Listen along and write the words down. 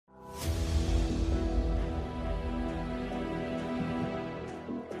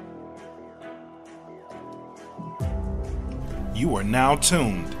You are now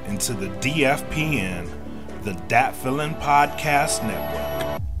tuned into the DFPN, the Dat Feelin' Podcast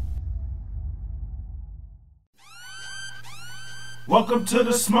Network. Welcome to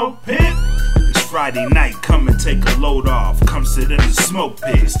the Smoke Pit. It's Friday night, come and take a load off. Come sit in the Smoke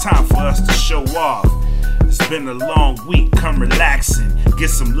Pit, it's time for us to show off. It's been a long week, come relaxing, get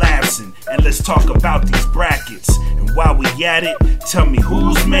some laughs in, and let's talk about these brackets. And while we at it, tell me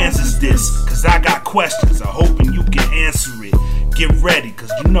whose mans is this? Cause I got questions, I'm hoping you can answer it. Get ready,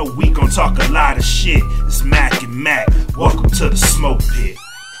 cause you know we gon' talk a lot of shit. It's Mac and Mac, welcome to the Smoke Pit.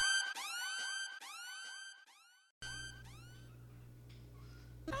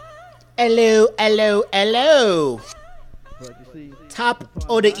 Hello. Top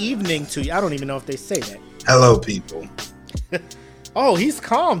of the evening to you. I don't even know if they say that. Hello, people. Oh, he's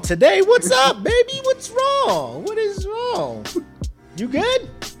calm today. What's up, baby? What's wrong? What is wrong? You good?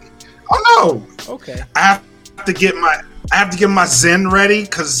 Oh no. Okay. I have to get my Zen ready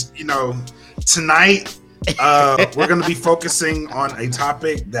because tonight we're gonna be focusing on a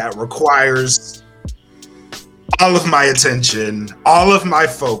topic that requires all of my attention, all of my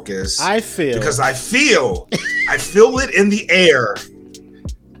focus. I feel it in the air.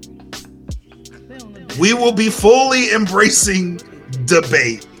 We will be fully embracing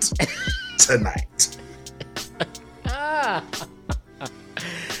debate tonight.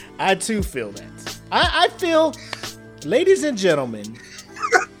 I too feel that. I feel, ladies and gentlemen,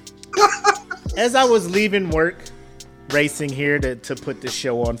 as I was leaving work, racing here to put this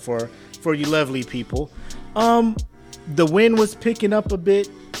show on for you lovely people, the wind was picking up a bit,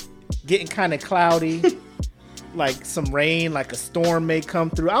 getting kind of cloudy, like some rain, like a storm may come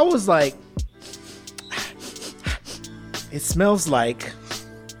through. I was like, it smells like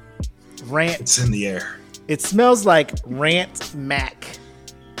rant. It's in the air. It smells like Rant Mac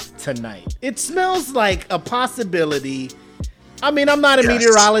tonight. It smells like a possibility. I mean, I'm not a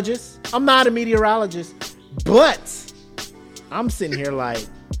meteorologist. But I'm sitting here like,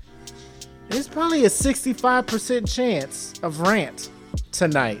 there's probably a 65% chance of rant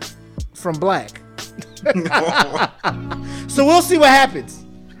tonight from Black. So we'll see what happens.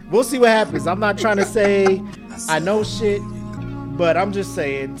 I'm not trying to say I know shit, but I'm just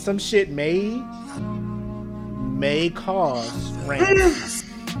saying some shit may cause rant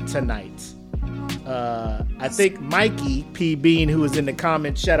tonight. I think Mikey P. Bean, who was in the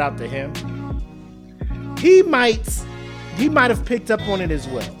comments, shout out to him. He might have picked up on it as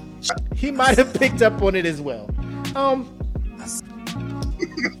well.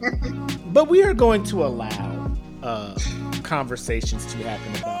 But we are going to allow conversations to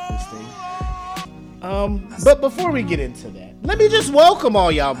happen about this thing. But before we get into that, let me just welcome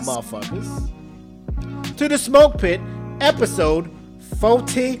all y'all motherfuckers to the Smoke Pit, episode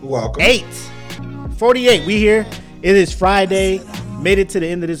 48. Welcome. 48. We here. It is Friday. Made it to the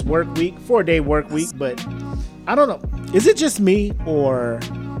end of this work week, 4-day work week. But I don't know. Is it just me, or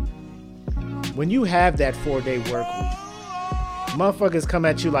when you have that 4-day work week, motherfuckers come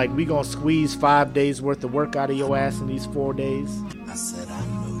at you like we gonna squeeze 5 days worth of work out of your ass in these 4 days?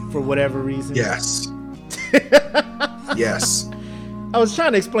 For whatever reason. Yes. Yes. I was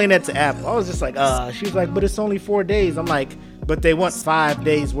trying to explain that to Apple. I was just like, she was like, but it's only 4 days. I'm like, but they want 5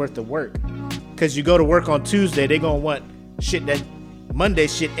 days worth of work. Because you go to work on Tuesday, they gonna want shit that Monday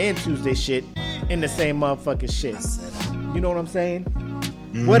shit and Tuesday shit in the same motherfucking shit. You know what I'm saying?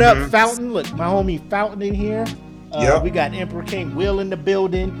 Mm-hmm. What up, Fountain? Look, my homie Fountain in here. Yep. We got Emperor King Will in the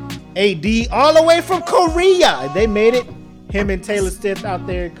building. AD all the way from Korea. They made it. Him and Taylor Stiff out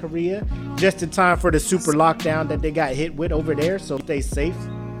there in Korea. Just in time for the super lockdown that they got hit with over there. So stay safe.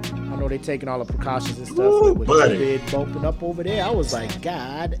 I know they're taking all the precautions and stuff. With COVID bumping up over there. I was like,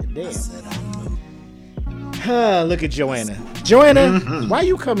 God damn. Look at Joanna. Why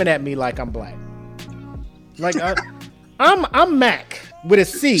you coming at me like I'm Black? Like I'm Mac with a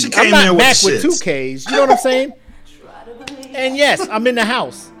C. I'm not Mac with 2 Ks. You know what I'm saying? And yes, I'm in the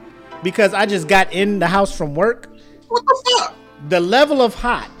house because I just got in the house from work. What the fuck? The level of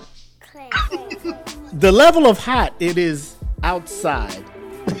hot it is outside.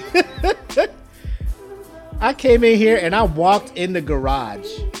 I came in here and I walked in the garage.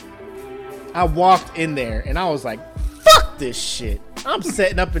 I walked in there and I was like, fuck this shit. I'm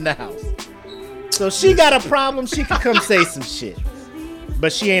setting up in the house. So she got a problem, she can come say some shit.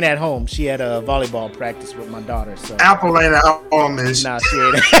 But she ain't at home. She had a volleyball practice with my daughter. So Apple ain't at home, is she? Nah, she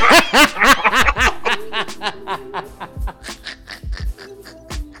ain't.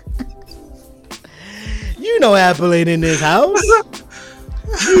 You know Apple ain't in this house.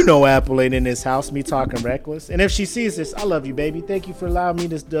 Me talking reckless. And if she sees this, I love you, baby. Thank you for allowing me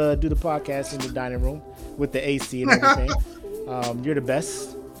to do the podcast in the dining room with the AC and everything. You're the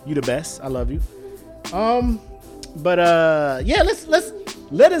best. You the best. I love you. But yeah,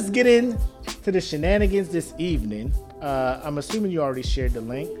 let us get in to the shenanigans this evening. I'm assuming you already shared the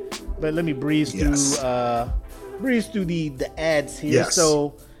link, but let me breeze through the ads here. Yes.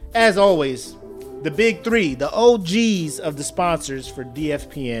 So as always, the big three, the OGs of the sponsors for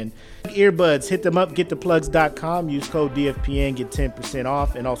DFPN. Earbuds, hit them up, gettheplugs.com, use code DFPN, get 10%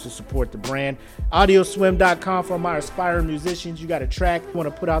 off, and also support the brand. Audioswim.com for my aspiring musicians. You got a track you want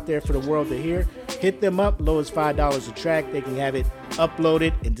to put out there for the world to hear, hit them up, low as $5 a track. They can have it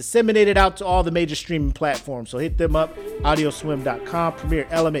uploaded and disseminated out to all the major streaming platforms. So hit them up, audioswim.com. Premier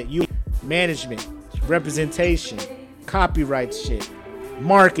Element, you management, representation, copyright shit,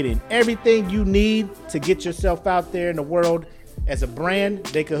 marketing, everything you need to get yourself out there in the world as a brand,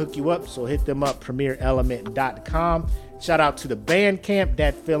 they can hook you up. So hit them up, premierelement.com. Shout out to the Bandcamp,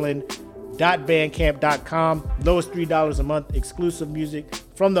 datfeelin.bandcamp.com. Lowest $3 a month, exclusive music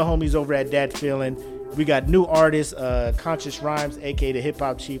from the homies over at Dat Feelin. We got new artist, Conscious Rhymes, aka the Hip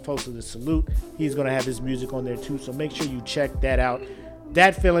Hop Chief, host of the Salute. He's gonna have his music on there too, so make sure you check that out.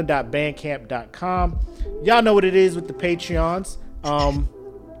 datfeelin.bandcamp.com. Y'all know what it is with the Patreons.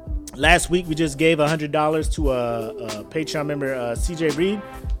 Last week we just gave $100 to a Patreon member, CJ Reed.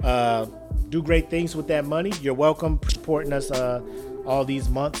 Do great things with that money. You're welcome for supporting us all these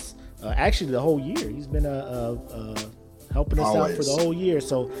months. Actually, the whole year. He's been helping us out for the whole year.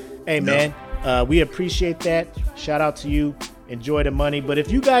 So, hey, man, we appreciate that. Shout out to you. Enjoy the money. But if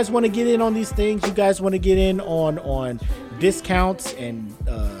you guys want to get in on these things, you guys want to get in on discounts and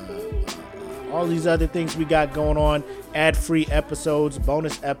all these other things we got going on, ad-free episodes,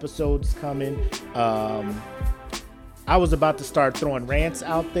 bonus episodes coming. I was about to start throwing rants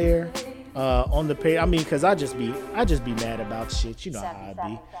out there on the page. I mean, because I just be mad about shit. You know how I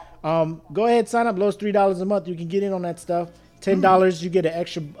be. Go ahead, sign up. Lowest $3 a month. You can get in on that stuff. $10, you get an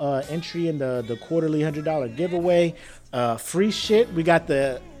extra entry in the quarterly $100 giveaway. Free shit. We got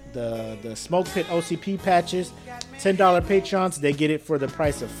the SmokePit OCP patches. $10 Patreons, they get it for the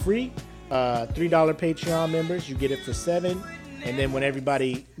price of free. $3 Patreon members, you get it for $7. And then when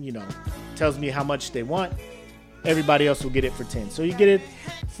everybody, tells me how much they want, everybody else will get it for $10. So you get it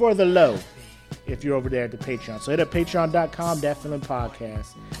for the low if you're over there at the Patreon. So hit up patreon.com, Dat Feelin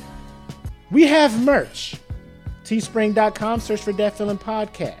Podcast. We have merch. Teespring.com, search for Dat Feelin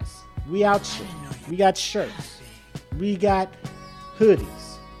Podcast. We out shit. We got shirts. We got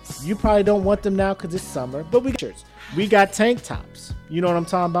hoodies. You probably don't want them now because it's summer, but we got shirts. We got tank tops. You know what I'm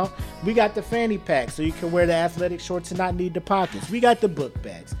talking about? We got the fanny pack so you can wear the athletic shorts and not need the pockets. We got the book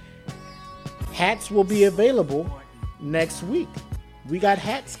bags. Hats will be available next week. We got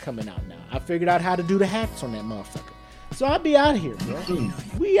hats coming out now. I figured out how to do the hats on that motherfucker. So I'll be out here, bro.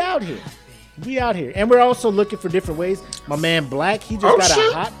 We out here. And we're also looking for different ways. My man Black, he just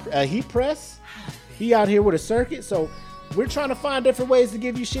got a heat press. He out here with a circuit. So we're trying to find different ways to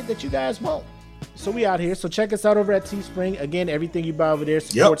give you shit that you guys want. So we out here. So check us out over at Teespring. Again, everything you buy over there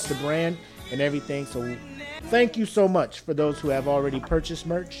supports the brand and everything. So thank you so much for those who have already purchased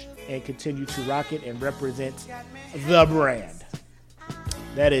merch and continue to rock it and represent the brand.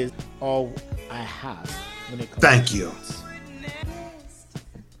 That is all I have when it comes Thank to you.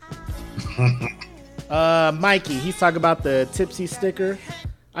 Mikey, he's talking about the Tipsy sticker.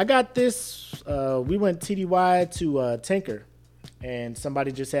 I got this. We went TDY to Tinker. And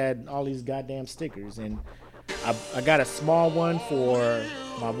somebody just had all these goddamn stickers. And I got a small one for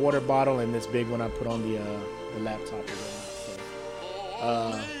my water bottle and this big one I put on the laptop.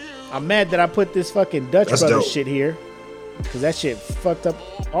 So, I'm mad that I put this fucking Dutch Brothers shit here. Because that shit fucked up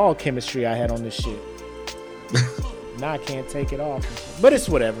all chemistry I had on this shit. Now I can't take it off. But it's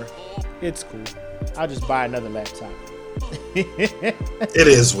whatever. It's cool. I'll just buy another laptop. It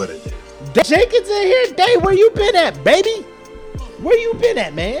is what it is. Jenkins in here. Day, where you been at, baby? Where you been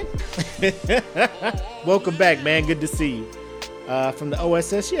at, man? Welcome back, man. Good to see you. From the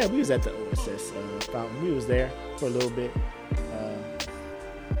OSS, yeah, we was at the OSS fountain. We was there for a little bit.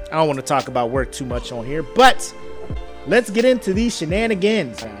 I don't want to talk about work too much on here, but let's get into these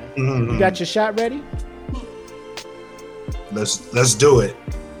shenanigans. Mm-hmm. You got your shot ready? Let's do it.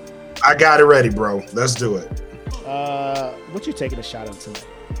 I got it ready, bro. Let's do it. What you taking a shot of tonight?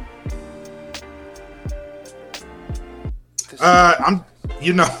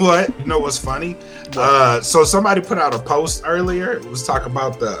 You know what? You know what's funny? So somebody put out a post earlier. It was talking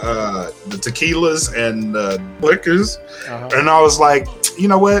about the tequilas and liquors, and I was like, you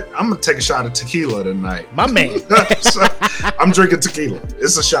know what? I'm gonna take a shot of tequila tonight. My man. So, I'm drinking tequila.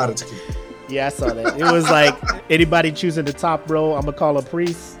 It's a shot of tequila. Yeah, I saw that. It was like anybody choosing the top row, I'm gonna call a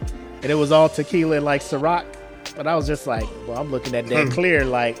priest, and it was all tequila and like Ciroc. But I was just like, well, I'm looking at that clear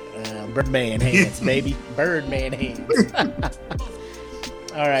like Birdman hands, baby. Birdman hands.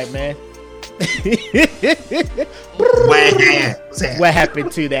 All right, man. What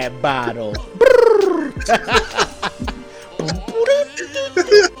happened to that bottle?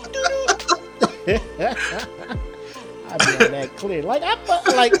 I mean that clear. Like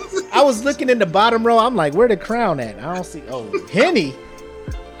I was looking in the bottom row. I'm like, where the crown at? I don't see. Oh, Henny.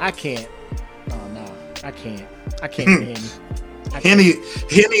 I can't. Oh no, I can't. I can't. Henny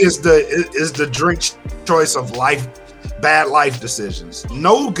is the drink choice of life. Bad life decisions.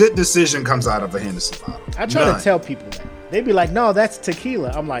 No good decision comes out of a Hennessy bottle. I try to tell people that. They be like, no, that's tequila.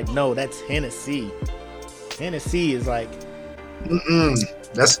 I'm like, no, that's Hennessy. Hennessy is like...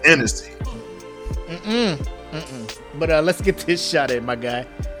 That's Hennessy. But let's get this shot in, my guy.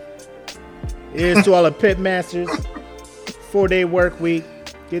 Here's to all the pit masters. 4-day work week.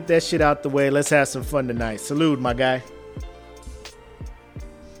 Get that shit out the way. Let's have some fun tonight. Salute, my guy.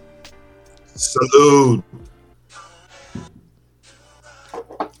 Salute.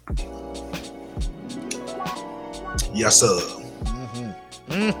 Yes, sir.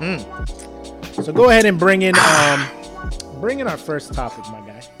 So go ahead and bring in our first topic, my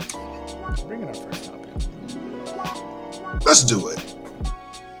guy. Bring in our first topic. Let's do it.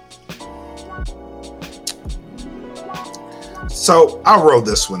 So I'll roll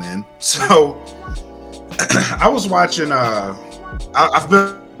this one in. So I was watching. I've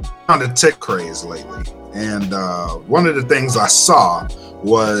been on the tech craze lately, and one of the things I saw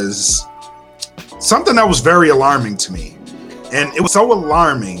was something that was very alarming to me, and it was so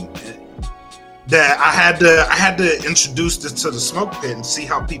alarming that I had to introduce this to the Smoke Pit and see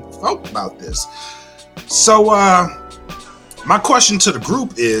how people felt about this. So, my question to the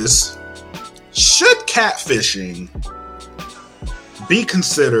group is: should catfishing be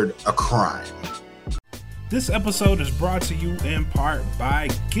considered a crime? This episode is brought to you in part by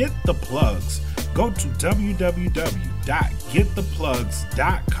Get the Plugs. Go to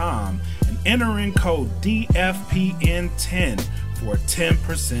www.gettheplugs.com and enter in code DFPN10 for a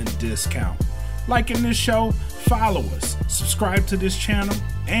 10% discount. Liking this show, follow us, subscribe to this channel,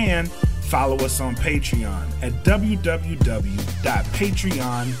 and follow us on Patreon at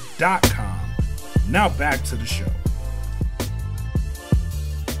www.patreon.com. Now back to the show.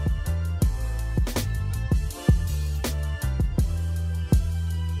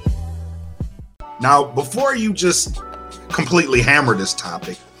 Now, before you just completely hammer this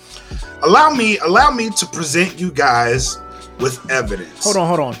topic, allow me to present you guys with evidence.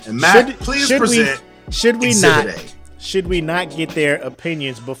 Hold on. And Matt, please present. Should we not get their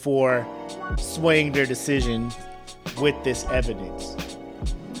opinions before swaying their decision with this evidence?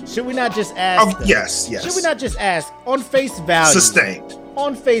 Should we not just ask? Yes. Should we not just ask on face value? Sustained.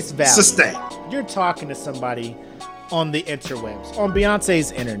 On face value. Sustained. You're talking to somebody on the interwebs, on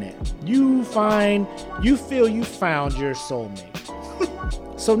Beyonce's internet. You feel you found your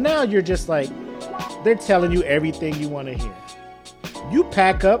soulmate. So now you're just like, they're telling you everything you want to hear. You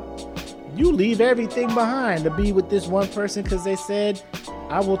pack up, you leave everything behind to be with this one person because they said,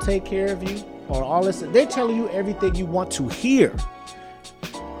 I will take care of you on all this. They're telling you everything you want to hear.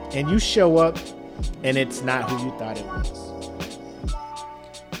 And you show up and it's not who you thought it was.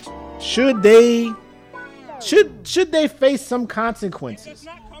 Should they face some consequences?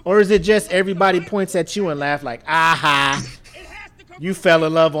 Or is it just everybody points at you and laugh like, aha, you fell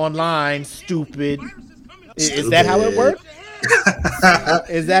in love online, stupid. Is that how it works?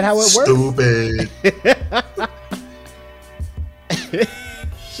 Is that how it works? Stupid.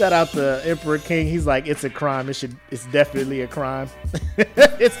 Shout out to Emperor King. He's like, it's a crime. It's definitely a crime.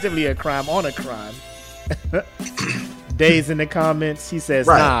 It's definitely a crime on a crime. Days in the comments, he says,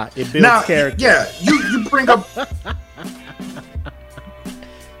 right. Nah, it builds character. Yeah, you bring up.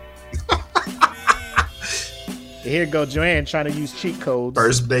 Here go Joanne trying to use cheat codes.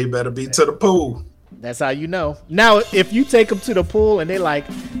 First day better be to the pool. That's how you know. Now, if you take them to the pool and they like,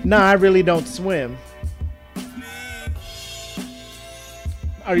 nah, I really don't swim.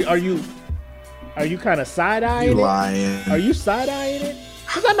 Are you kind of side-eyeing it? You lying. Are you side-eyeing it?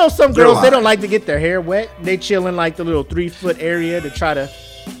 Because I know some girls, they don't like to get their hair wet. They chill in like the little 3-foot area to try to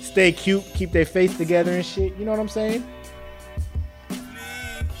stay cute, keep their face together and shit. You know what I'm saying?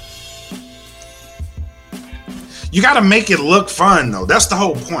 You got to make it look fun, though. That's the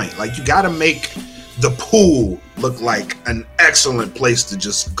whole point. Like, you got to make the pool look like an excellent place to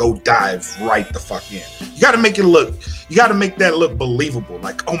just go dive right the fuck in. You got to make it look, you got to make that look believable.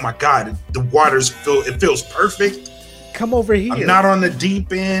 Like, oh my God, the it feels perfect. Come over here. I'm not on the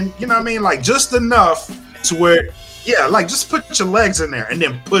deep end. You know what I mean? Like, just enough to where, yeah, like, just put your legs in there and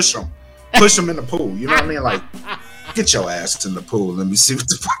then push them in the pool. You know what I mean? Like, Get your ass in the pool. Let me see what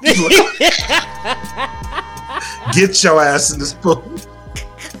the fuck you look like. Get your ass in this pool.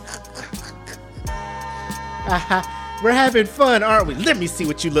 We're having fun, aren't we? Let me see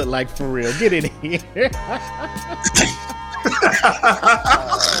what you look like for real. Get in here.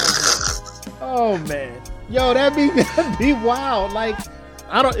 Oh man, yo, that'd be wild. Like,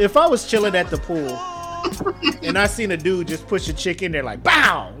 if I was chilling at the pool and I seen a dude just push a chick in there, like,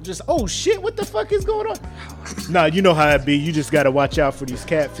 bow, just, oh shit, what the fuck is going on? Nah, you know how it be. You just gotta watch out for these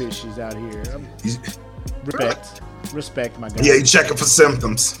catfishes out here. Respect, my guy. Yeah, you checking for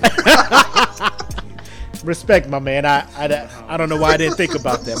symptoms. Respect, my man. I don't know why I didn't think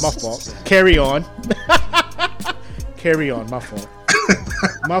about that. My fault. Carry on. Carry on. My fault.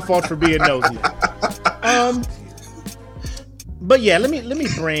 My fault for being nosy. But yeah, let me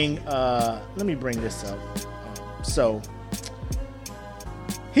bring this up. So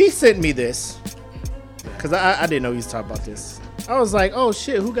he sent me this because I didn't know he was talking about this. I was like, oh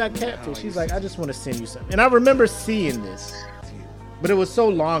shit, who got catfish? He's like, I just want to send you something. And I remember seeing this, but it was so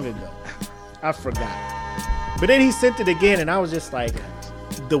long ago, I forgot. But then he sent it again, and I was just like,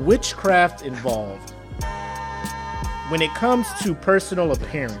 the witchcraft involved when it comes to personal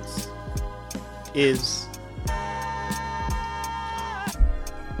appearance is...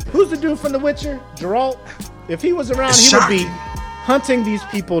 Who's the dude from The Witcher? Geralt? If he was around, he would be hunting these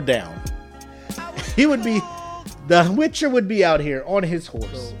people down. The Witcher would be out here on his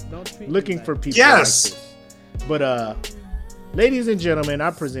horse, looking for people like this. But, ladies and gentlemen, I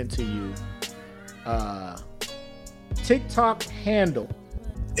present to you, TikTok handle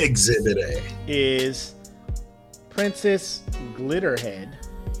Exhibit A is Princess Glitterhead.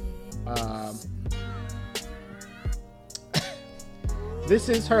 This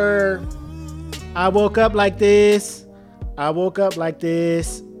is her. I woke up like this.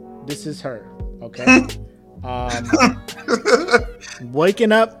 This is her. Okay.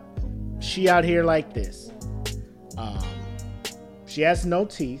 Waking up, she out here like this. She has no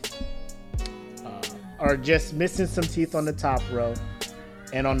teeth. Or just missing some teeth on the top row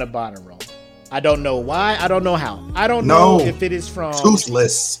and on the bottom row. I don't know why. I don't know how. I don't know if it is from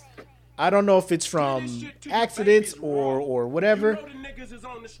toothless. I don't know if it's from accidents or whatever.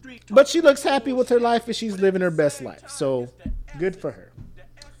 But she looks happy with her life and she's living her best life. So good for her.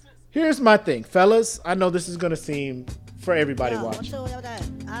 Here's my thing, fellas. I know this is gonna seem for everybody watching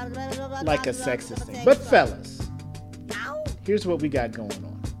like a sexist thing, but fellas, here's what we got going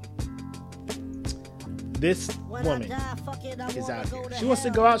on. This woman is out here. She wants to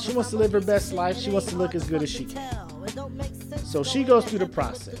go out. She wants to live her best life. She wants to look as good as she can. So she goes through the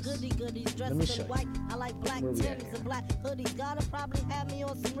process. Let me show you. Where we at here?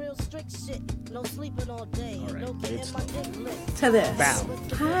 To this. Bow.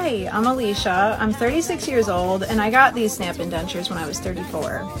 Hi, I'm Alicia. I'm 36 years old, and I got these snap indentures when I was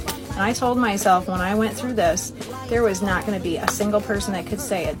 34. And I told myself when I went through this, there was not going to be a single person that could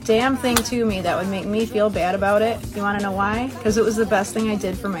say a damn thing to me that would make me feel bad about it. You want to know why? Because it was the best thing I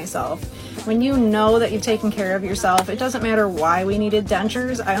did for myself. When you know that you've taken care of yourself, it doesn't matter why we needed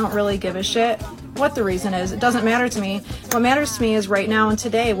dentures. I don't really give a shit what the reason is. It doesn't matter to me. What matters to me is right now and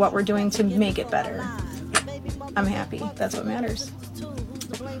today what we're doing to make it better. I'm happy. That's what matters.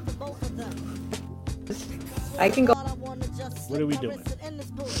 I can go. What are we doing?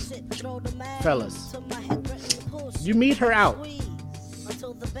 Fellas, you meet her out.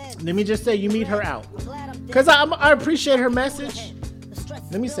 Let me just say you meet her out. Because I appreciate her message.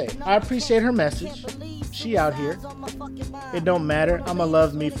 Let me say, I appreciate her message. She out here. It don't matter. I'ma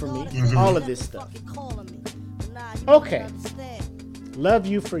love me for me. Mm-hmm. All of this stuff. Okay. Love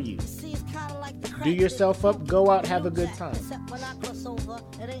you for you. Do yourself up. Go out. Have a good time.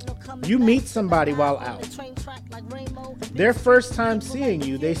 You meet somebody while out. Their first time seeing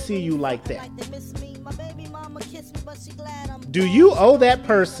you, they see you like that. Do you owe that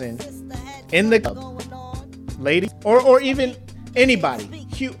person in the club, lady, or even anybody?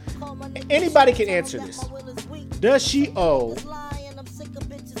 Anybody can answer this. Does she owe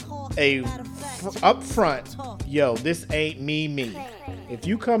a up front, yo, this ain't me. If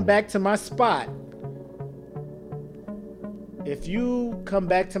you come back to my spot,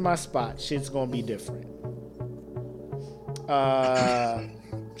 shit's gonna be different.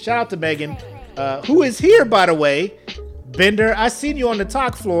 Shout out to Megan, who is here, by the way. Bender, I seen you on the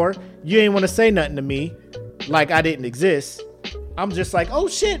talk floor. You ain't want to say nothing to me, like I didn't exist. I'm just like, oh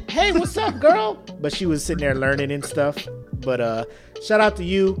shit, hey, what's up, girl? But she was sitting there learning and stuff. But shout out to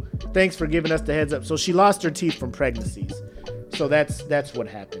you. Thanks for giving us the heads up. So she lost her teeth from pregnancies. So that's what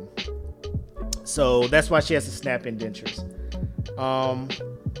happened. So that's why she has to snap indentures.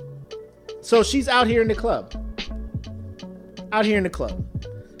 So she's out here in the club. out here in the club.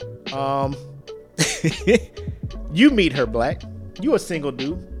 You meet her, Black. You a single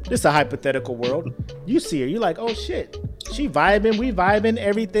dude. This is a hypothetical world. You see her. You like, oh shit. She vibing. We vibing.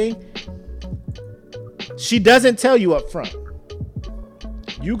 Everything. She doesn't tell you up front.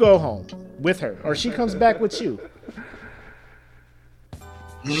 You go home with her, or she comes back with you.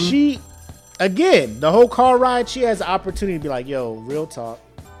 She, again, the whole car ride, she has the opportunity to be like, yo, real talk,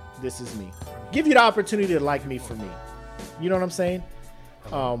 this is me. Give you the opportunity to like me for me. You know what I'm saying?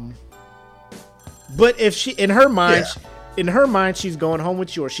 But if she, in her mind, she's going home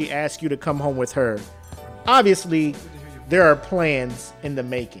with you, or she asks you to come home with her. Obviously, there are plans in the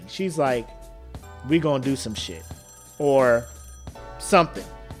making. She's like, we gonna do some shit or something.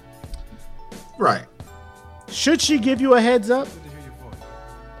 Right. Should she give you a heads up?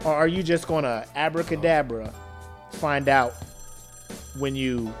 Or are you just gonna abracadabra find out when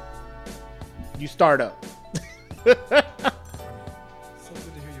you start up?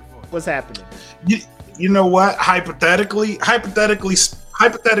 What's happening? You know what? Hypothetically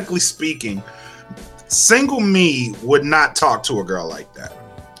speaking, single me would not talk to a girl like that,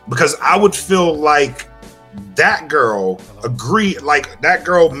 because I would feel like that girl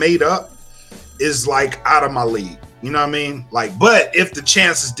made up is like out of my league. You know what I mean? Like, but if the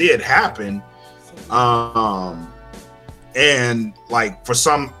chances did happen, and like for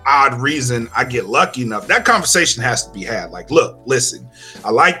some odd reason I get lucky enough, that conversation has to be had. Like, look, listen,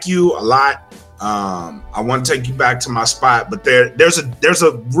 I like you a lot. I want to take you back to my spot, but there's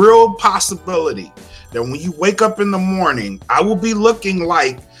a real possibility that when you wake up in the morning, I will be looking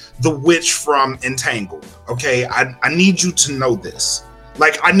like the witch from Entangled. Okay, I need you to know this.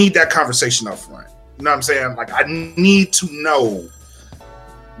 Like, I need that conversation up front. You know what I'm saying? Like, I need to know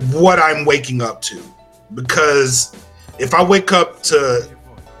what I'm waking up to, because if I wake up to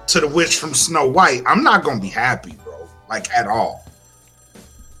the witch from Snow White, I'm not gonna be happy, bro. Like, at all.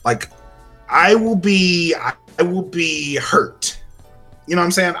 Like, I will be hurt. You know what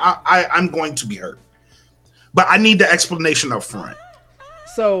I'm saying? I'm going to be hurt, but I need the explanation up front.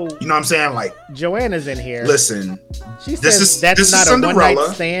 So, you know what I'm saying? Like, Joanna's in here. Listen, she says that's not a one-night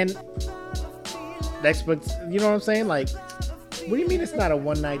stand. You know what I'm saying? Like, what do you mean it's not a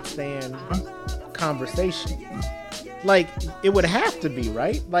one-night stand conversation? Like, it would have to be,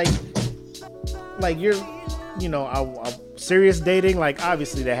 right? Like you're, you know, a serious dating. Like,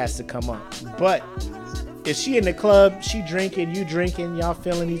 obviously that has to come up. But if she in the club, she drinking, you drinking, y'all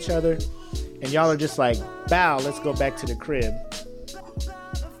feeling each other, and y'all are just like, bow, let's go back to the crib.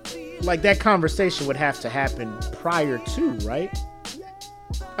 Like, that conversation would have to happen prior to, right?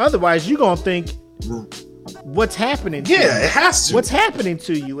 Otherwise, you're going to think, what's happening to you? Yeah, it has to. What's happening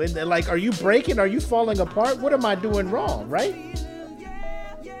to you? And like, are you breaking? Are you falling apart? What am I doing wrong, right?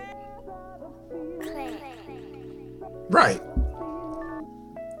 Right.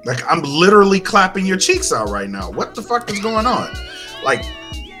 Like, I'm literally clapping your cheeks out right now. What the fuck is going on? Like,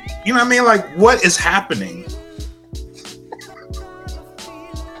 you know what I mean? Like, what is happening?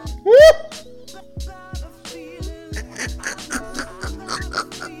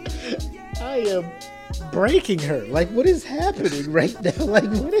 I am breaking her. Like, what is happening right now? Like,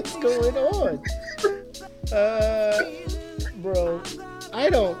 what is going on? Bro, I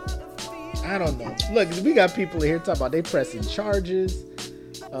don't know. Look, we got people in here talking about they pressing charges.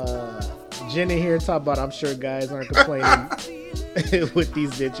 Jenny here talking about, I'm sure guys aren't complaining with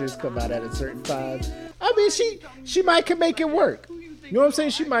these dentures come out at a certain time. I mean, she might can make it work. You know what I'm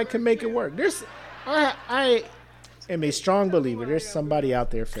saying? She might can make it work. I am a strong believer. There's somebody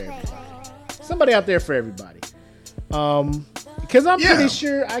out there for everybody. Somebody out there for everybody. Because I'm pretty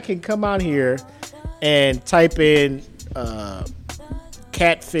sure I can come out here and type in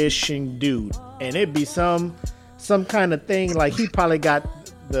catfishing dude, and it'd be some kind of thing. Like, he probably got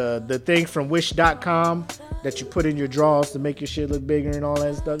the thing from wish.com that you put in your drawers to make your shit look bigger and all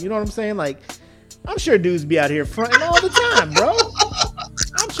that stuff. You know what I'm saying? Like, I'm sure dudes be out here fronting all the time, bro.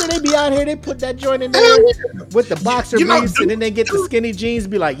 I'm sure they be out here, they put that joint in there with the boxer briefs, and then they get the skinny jeans,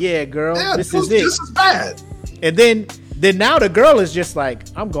 be like, yeah, girl, this is it. This is bad. And then now the girl is just like,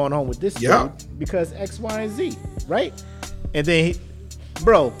 I'm going home with this dude because X, Y, and Z, right? And then,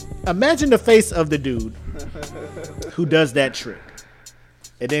 bro, imagine the face of the dude who does that trick.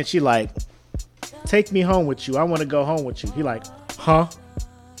 And then she like, take me home with you. I want to go home with you. He like, huh?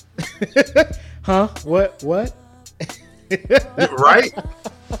 Huh? What? Right?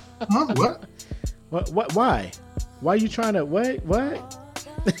 Huh? What? Why? Why are you trying to? What?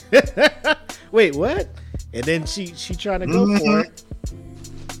 Wait, what? And then she trying to go for it,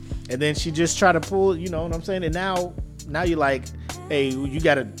 and then she just try to pull. You know what I'm saying? And now you're like, hey, you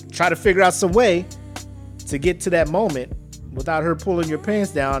got to try to figure out some way to get to that moment without her pulling your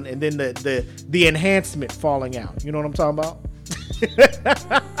pants down, and then the enhancement falling out. You know what I'm talking about?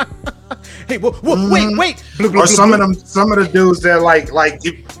 Hey, wait. Or some of the dudes that like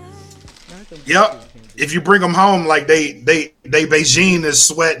if you bring them home, like they Beijing is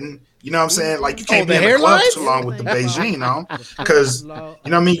sweating. You know what I'm saying? Like you can't be in the club too long with the Beijing on, because you know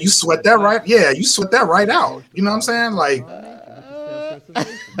what I mean. You sweat that right. Yeah, you sweat that right out. You know what I'm saying? Like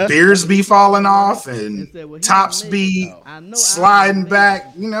beards be falling off and tops be sliding back.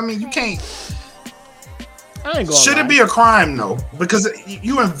 You know what I mean? You can't. Should it be a crime though? Because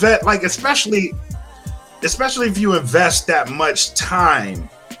you invest, like especially if you invest that much time.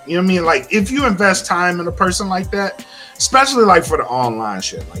 You know what I mean? Like if you invest time in a person like that, especially like for the online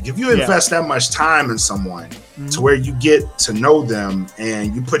shit. Like if you invest that much time in someone to where you get to know them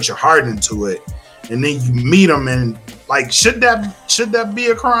and you put your heart into it, and then you meet them, and like should that be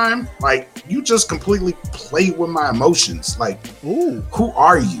a crime? Like you just completely played with my emotions. Like, ooh, who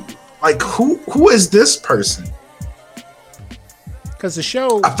are you? Like who is this person? Because the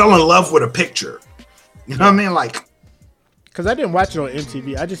show, I fell in love with a picture. You know what I mean? Like, because I didn't watch it on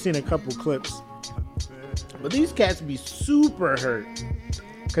MTV. I just seen a couple clips. But these cats be super hurt.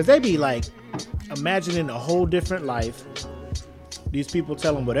 Because they be like imagining a whole different life. These people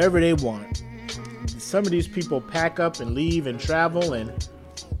tell them whatever they want. Some of these people pack up and leave and travel. And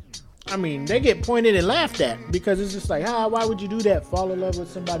I mean, they get pointed and laughed at. Because it's just like, why would you do that? Fall in love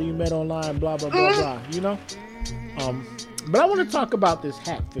with somebody you met online, blah, blah, blah, blah. You know? But I want to talk about this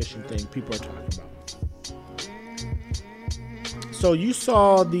catfishing thing people are talking about. So you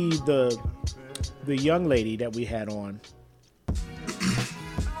saw the young lady that we had on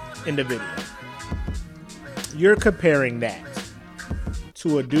in the video. You're comparing that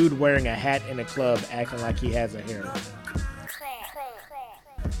to a dude wearing a hat in a club acting like he has a hairline.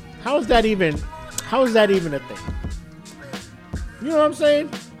 How is that even a thing? You know what I'm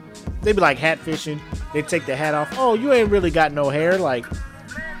saying? They be like hat fishing. They take the hat off. Oh, you ain't really got no hair. Like,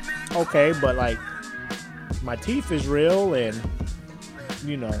 okay, but like my teeth is real, and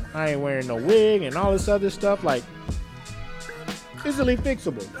you know, I ain't wearing no wig and all this other stuff. Like, easily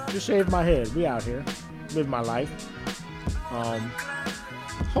fixable. Just shave my head. We out here. Live my life.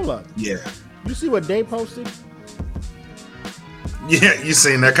 Hold up. Yeah. You see what Day posted? Yeah, you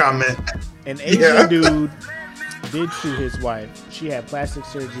seen that comment. An Asian dude did shoot his wife. She had plastic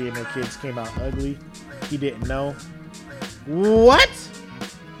surgery and her kids came out ugly. He didn't know. What?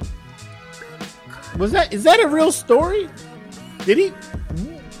 Is that a real story? Did he?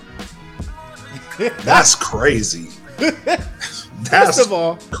 That's crazy. First of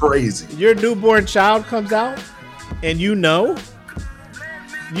all, crazy. Your newborn child comes out, and you know,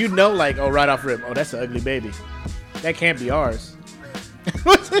 like, oh, right off rip, oh, that's an ugly baby. That can't be ours.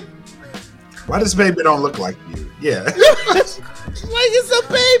 Why does baby don't look like you? Yeah. Like it's a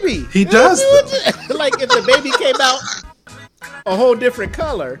baby. He does. Like if the baby came out a whole different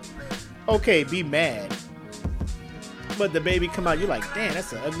color, okay, be mad. But the baby come out, you're like, damn,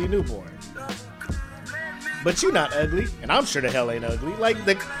 that's an ugly newborn. But you not ugly, and I'm sure the hell ain't ugly. Like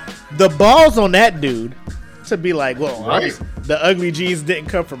the balls on that dude to be like, well, right. The ugly genes didn't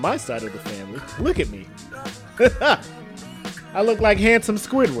come from my side of the family. Look at me. I look like handsome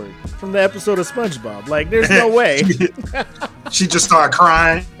Squidward from the episode of SpongeBob. Like, there's no way. She just started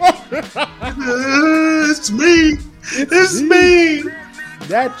crying. It's me. It's me.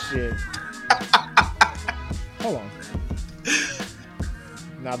 That shit. Hold on.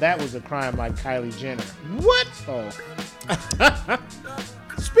 Now that was a crime like Kylie Jenner. What? Oh.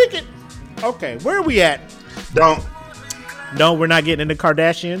 Speaking. Okay, where are we at? No, we're not getting into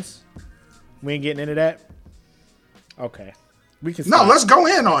Kardashians. We ain't getting into that. Okay. We can. No, let's go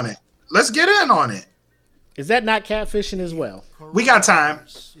in on it. Let's get in on it. Is that not catfishing as well? We got time.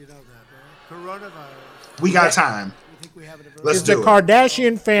 We got time. Let's do it. The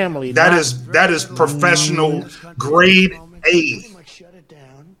Kardashian family. That is professional grade A.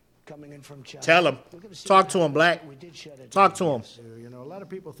 Tell him. Talk to him, Black. Talk to him. You know, a lot of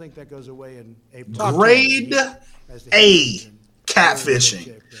people think that goes away in April. Grade A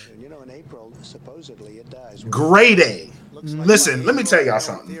catfishing. You know, in April, supposedly it dies. Grade A. Listen, let me tell y'all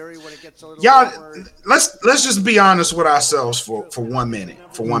something. Y'all, let's just be honest with ourselves for 1 minute.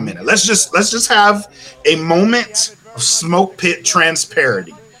 For 1 minute, let's just have a moment of smoke pit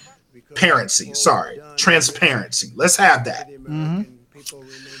transparency. Transparency. Let's have that. Mm-hmm.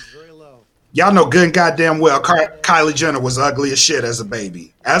 Y'all know good and goddamn well Kylie Jenner was ugly as shit as a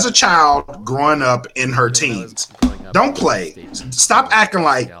baby. As a child growing up in her teens. Don't play. Stop acting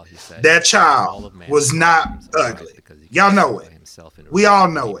like that child was not ugly. Y'all know it. We all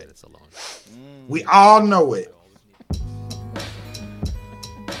know it. We all know it.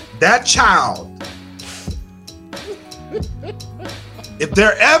 that child, if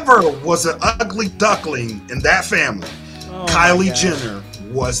there ever was an ugly duckling in that family, Kylie Jenner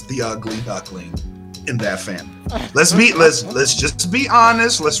was the ugly duckling in that family. Let's just be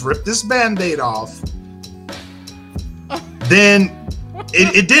honest. Let's rip this Band-Aid off. Then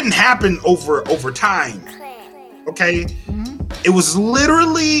it didn't happen over time. Okay? It was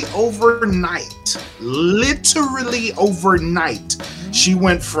literally overnight. Literally overnight. She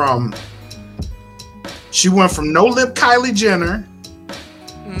went from no lip Kylie Jenner.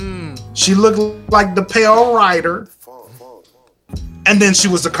 She looked like the Pale Rider. And then she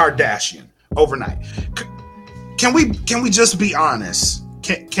was a Kardashian overnight. Can we just be honest?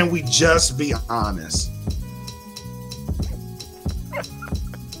 Can we just be honest?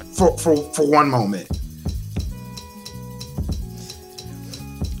 For one moment.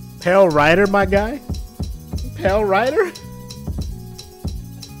 Pale Rider, my guy? Pale Rider?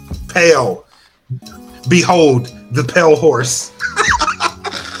 Pale. Behold the pale horse.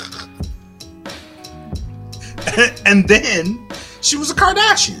 And then she was a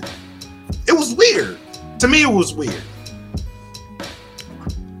Kardashian. It was weird. To me, it was weird.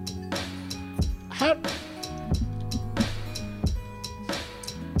 How?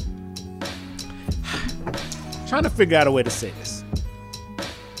 Trying to figure out a way to say this.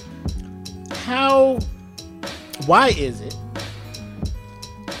 Why is it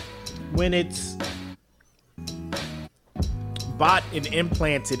when it's bought and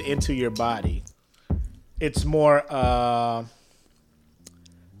implanted into your body, it's more, I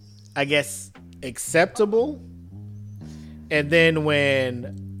guess, acceptable? And then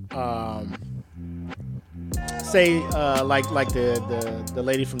when, say, like the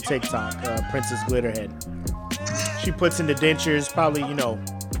lady from TikTok, Princess Glitterhead, she puts in the dentures, probably,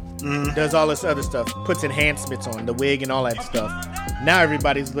 does all this other stuff, puts enhancements on the wig and all that stuff. Now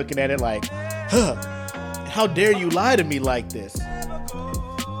everybody's looking at it like, how dare you lie to me like this?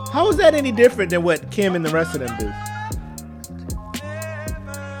 How is that any different than what Kim and the rest of them do?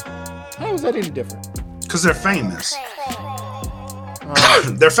 How is that any different? Because they're famous.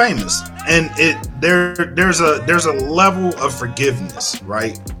 They're famous, and there's a level of forgiveness,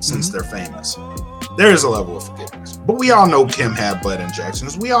 right? Since they're famous, there is a level of forgiveness. But we all know Kim had butt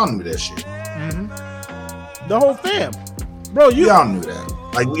injections. We all knew that shit. The whole fam, bro. We all knew that.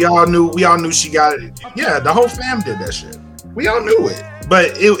 Like we all knew she got it. Yeah, the whole fam did that shit. We all knew it.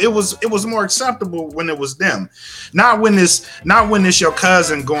 But it was more acceptable when it was them. Not when it's your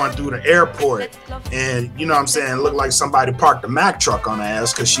cousin going through the airport and you know what I'm saying, look like somebody parked a Mack truck on her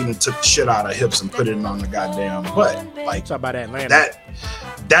ass because she done took the shit out of her hips and put it on the goddamn butt. Like talk about Atlanta.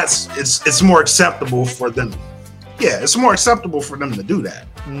 It's more acceptable for them. Yeah, it's more acceptable for them to do that.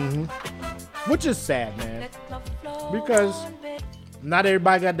 Which is sad, man. Because not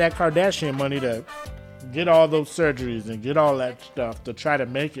everybody got that Kardashian money to get all those surgeries and get all that stuff to try to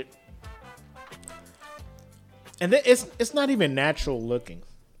make it. And then it's not even natural looking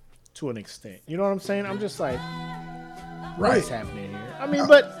to an extent. You know what I'm saying? I'm just like, what is happening here?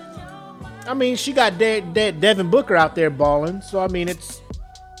 I mean, she got Devin Booker out there balling. So, I mean,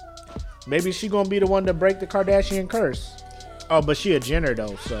 maybe she going to be the one to break the Kardashian curse. Oh, but she a Jenner,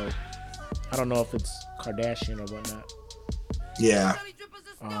 though. So, I don't know if it's Kardashian or whatnot. Yeah.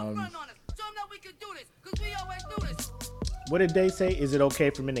 What did they say? Is it okay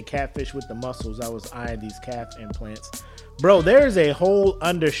for men to catfish with the muscles? I was eyeing these calf implants. Bro, there's a whole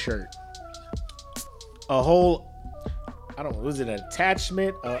undershirt. I don't know, was it an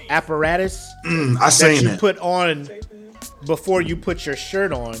attachment, apparatus? I seen that you it. Put on before you put your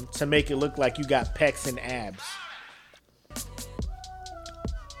shirt on to make it look like you got pecs and abs.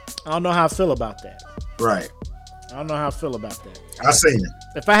 I don't know how I feel about that. Right. I don't know how I feel about that. I seen it.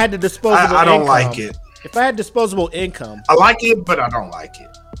 If I had the disposable I don't income, like it. If I had disposable income, I like it, but I don't like it.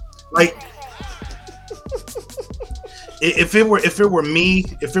 Like, if it were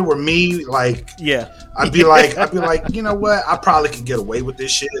me, like, yeah, I'd be like, you know what? I probably could get away with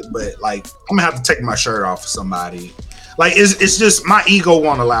this shit, but like, I'm gonna have to take my shirt off for somebody. Like, it's just my ego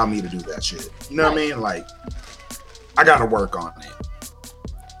won't allow me to do that shit. You know what I mean? Like, I gotta work on it.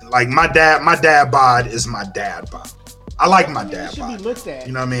 Like my dad bod is my dad bod. I like my dad bod.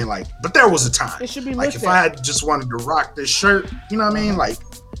 You know what I mean? Like, but there was a time. It should be like if I had just wanted to rock this shirt, you know what I mean? Like,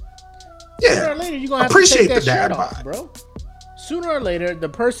 yeah. Sooner or later, you're gonna have appreciate to take the that dad shirt off, bod, bro. Sooner or later, the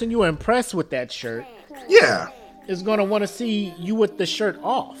person you impress with that shirt, is gonna want to see you with the shirt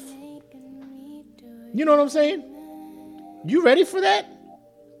off. You know what I'm saying? You ready for that?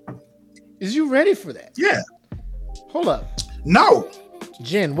 Is you ready for that? Yeah. Hold up. No.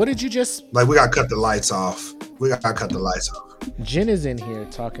 Jen, what did you just... Like, we gotta cut the lights off. We gotta cut the lights off. Jen is in here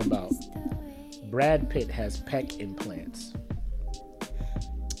talking about Brad Pitt has pec implants.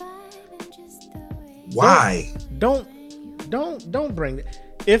 Why? Don't bring it.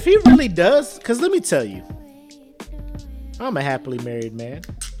 If he really does, because let me tell you, I'm a happily married man.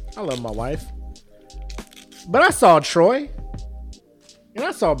 I love my wife. But I saw Troy. And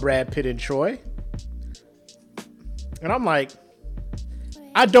I saw Brad Pitt in Troy. And I'm like,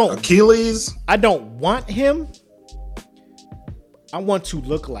 Achilles? I don't want him. I want to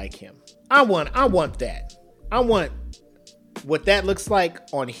look like him. I want that. I want what that looks like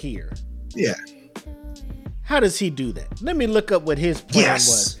on here. Yeah. How does he do that? Let me look up what his plan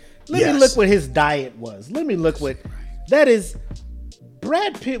was. Let me Yes. look what his diet was. Let me look what that is.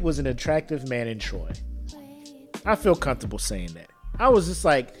 Brad Pitt was an attractive man in Troy. I feel comfortable saying that. I was just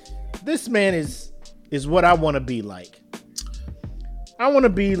like, this man is what I want to be like. I want to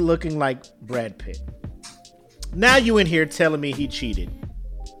be looking like Brad Pitt. Now you in here telling me he cheated.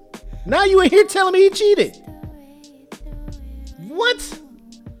 What?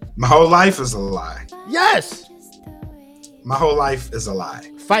 My whole life is a lie. Yes. My whole life is a lie.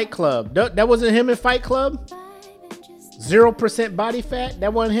 Fight Club. That wasn't him in Fight Club? 0% body fat?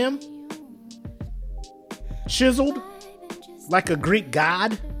 That wasn't him? Chiseled? Like a Greek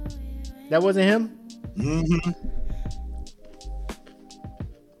god? That wasn't him? Mm-hmm.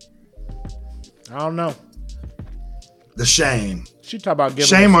 I don't know. The shame. She talk about giving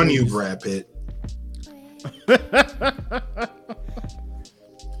Shame us on you, news. Brad Pitt.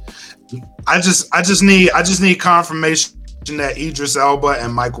 I just need confirmation that Idris Elba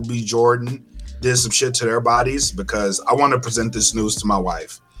and Michael B. Jordan did some shit to their bodies, because I want to present this news to my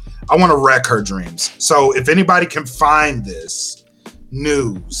wife. I want to wreck her dreams. So if anybody can find this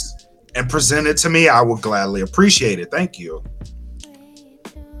news and present it to me, I would gladly appreciate it. Thank you.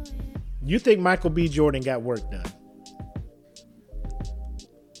 You think Michael B. Jordan got work done?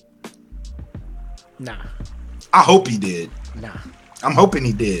 Nah. I hope he did. Nah. I'm hoping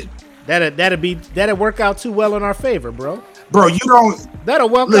he did. That'd work out too well in our favor, bro. Bro, you don't That'll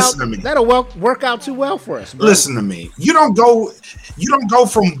work listen out. to me. That'll work out too well for us, bro. Listen to me. You don't go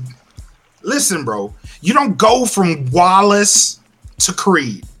from listen, bro. You don't go from Wallace to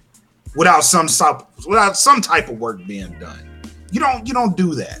Creed without some type of work being done. You don't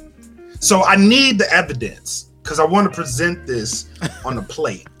do that. So I need the evidence, because I want to present this on the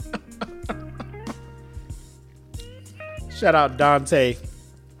plate. Shout out Dante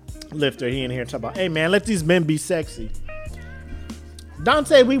Lifter. He in here talking about, hey man, let these men be sexy.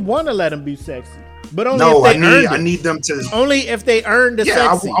 Dante, we want to let them be sexy, but only if they earned it. I need them to. Only if they earned the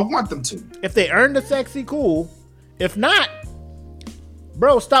sexy. I want them to. If they earned the sexy, cool. If not,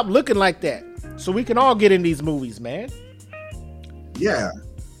 bro, stop looking like that, so we can all get in these movies, man. Yeah.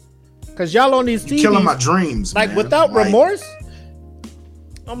 Cause y'all on these TVs, Killing my dreams, like man. without remorse.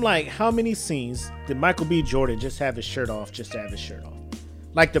 I'm like, how many scenes did Michael B. Jordan just have his shirt off just to have his shirt off?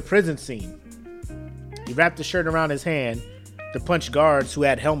 Like the prison scene. He wrapped the shirt around his hand to punch guards who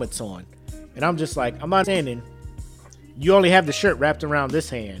had helmets on. And I'm just like, I'm not saying you only have the shirt wrapped around this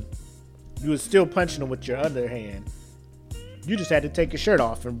hand. You was still punching him with your other hand. You just had to take your shirt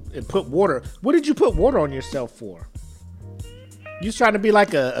off and put water. What did you put water on yourself for? You was trying to be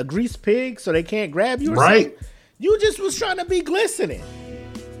like a greased pig so they can't grab you or right? something? You just was trying to be glistening.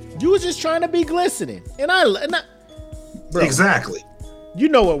 You was just trying to be glistening. And I bro, exactly. You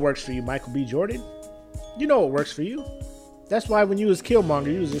know what works for you, Michael B. Jordan. You know what works for you. That's why when you was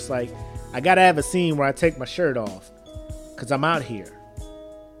Killmonger, you was just like, I gotta have a scene where I take my shirt off, cause I'm out here.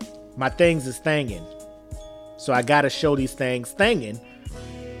 My things is thangin', so I gotta show these things thangin'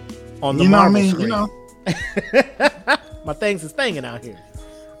 on the Marvel screen. You know. My things is thangin' out here.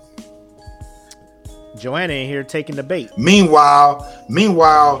 Joanna in here taking the bait. Meanwhile,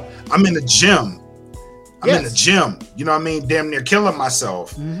 I'm in the gym. I'm in the Yes. gym. You know what I mean? Damn near killing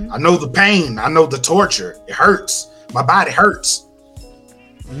myself. Mm-hmm. I know the pain. I know the torture. It hurts. My body hurts.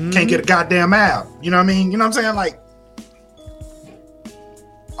 Mm-hmm. Can't get a goddamn ab. You know what I mean? You know what I'm saying? Like,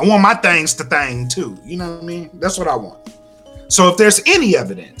 I want my things to thang too. You know what I mean? That's what I want. So if there's any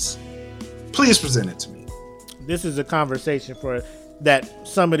evidence, please present it to me. This is a conversation for that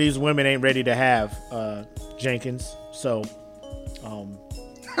some of these women ain't ready to have, Jenkins. So,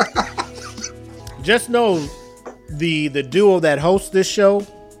 just know the duo that hosts this show,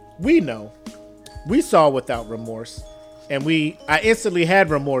 we know. We saw Without Remorse, and I instantly had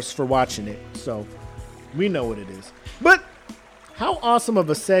remorse for watching it. So, we know what it is. But how awesome of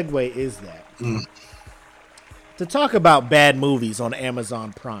a segue is that? To talk about bad movies on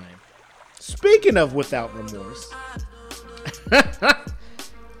Amazon Prime. Speaking of Without Remorse,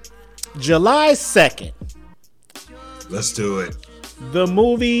 July 2nd, Let's do it. The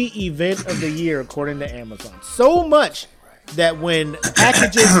movie event of the year, according to Amazon. So much that when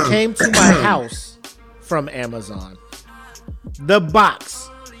packages came to my house from Amazon, the box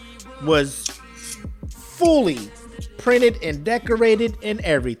was fully printed and decorated and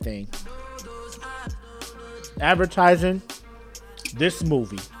everything, advertising this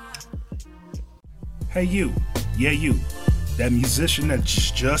movie. Hey you, yeah you, that musician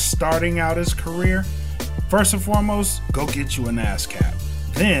that's just starting out his career, first and foremost, go get you an ASCAP.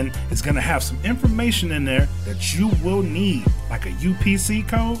 Then it's gonna have some information in there that you will need, like a UPC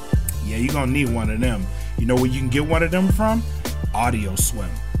code. Yeah, you're gonna need one of them. You know where you can get one of them from? AudioSwim.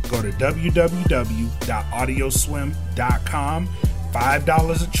 Go to www.audioswim.com.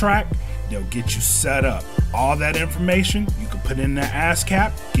 $5 a track. They'll get you set up. All that information you can put in the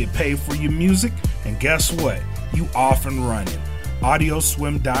ASCAP, get paid for your music, and guess what? You off and running.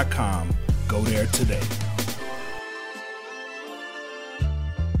 Audioswim.com. Go there today.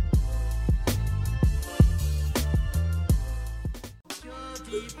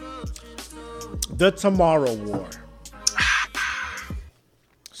 The Tomorrow War,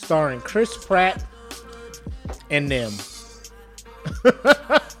 starring Chris Pratt and them.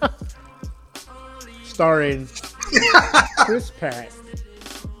 Starring Chris Pratt,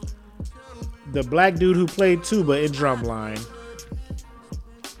 the black dude who played tuba in Drumline,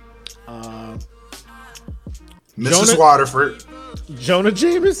 Mrs. Waterford, Jonah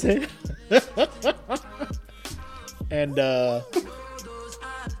Jameson,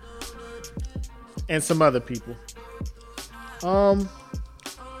 and some other people. I'm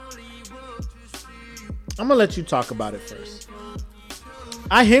gonna let you talk about it first.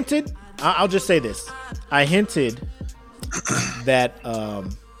 I hinted. I'll just say this. I hinted that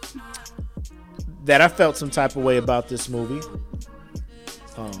that I felt some type of way about this movie.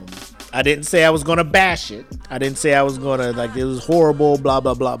 I didn't say I was gonna bash it. I didn't say I was gonna like it was horrible. Blah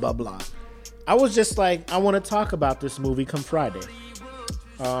blah blah blah blah. I was just like, I want to talk about this movie come Friday.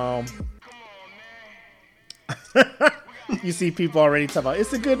 You see people already talking about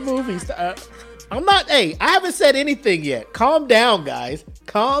it's a good movie. I'm not. Hey, I haven't said anything yet. Calm down, guys.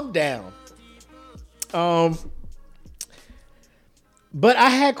 Calm down. But I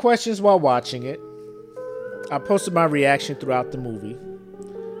had questions while watching it. I posted my reaction throughout the movie.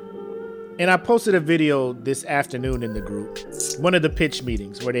 And I posted a video this afternoon in the group. One of the pitch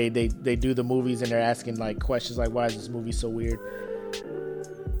meetings where they do the movies and they're asking like questions like, why is this movie so weird?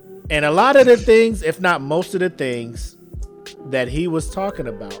 And a lot of the things, if not most of the things that he was talking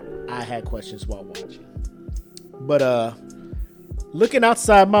about, I had questions while watching. But looking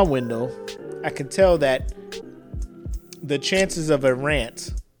outside my window, I can tell that the chances of a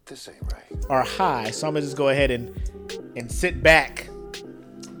rant are high. So I'm gonna just go ahead and sit back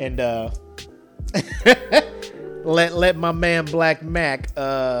and let my man Black Mac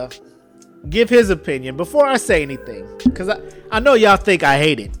give his opinion before I say anything, because I know y'all think I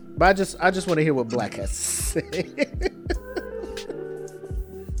hate it, but I just want to hear what Black has to say.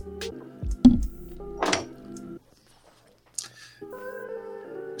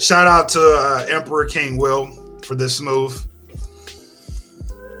 Shout out to Emperor King Will for this move.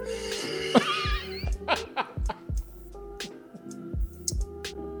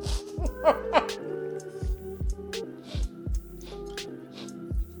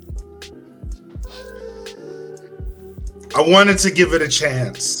 I wanted to give it a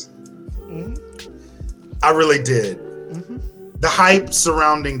chance. Mm-hmm. I really did. Mm-hmm. The hype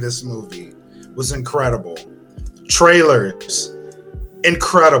surrounding this movie was incredible. Trailers,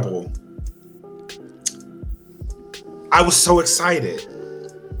 incredible. I was so excited.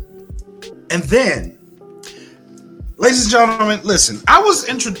 And then, ladies and gentlemen, listen, I was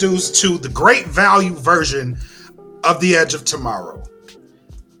introduced to the great value version of The Edge of Tomorrow.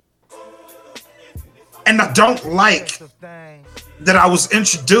 And I don't like that I was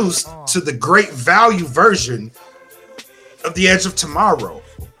introduced to the great value version of The Edge of Tomorrow.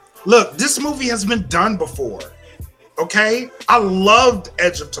 Look, this movie has been done before. Okay? I loved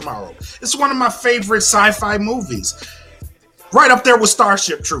Edge of Tomorrow. It's one of my favorite sci-fi movies. Right up there with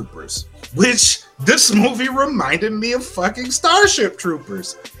Starship Troopers, which this movie reminded me of fucking Starship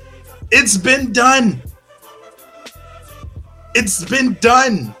Troopers. It's been done. It's been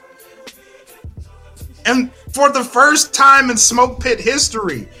done. And for the first time in SmokePit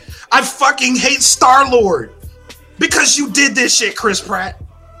history, I fucking hate Star-Lord because you did this shit, Chris Pratt.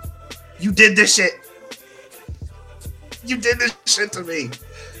 You did this shit. You did this shit to me.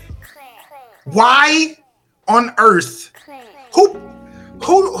 Why on earth? Who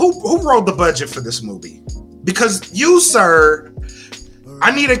rolled the budget for this movie? Because you, sir, I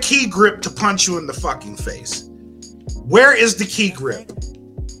need a key grip to punch you in the fucking face. Where is the key grip?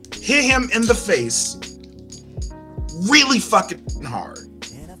 Hit him in the face really fucking hard.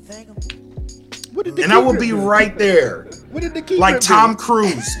 And I will be right there. What did the key like grip Tom do?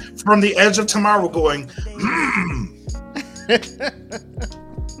 Cruise from The Edge of Tomorrow going,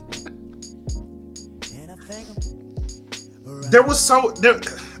 There was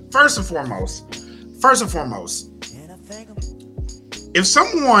first and foremost, if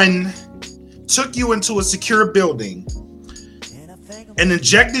someone took you into a secure building and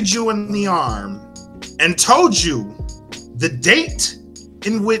injected you in the arm and told you the date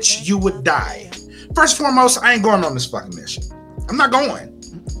in which you would die, first and foremost, I ain't going on this fucking mission. I'm not going.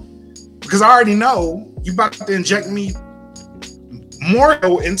 Because I already know you about to inject me more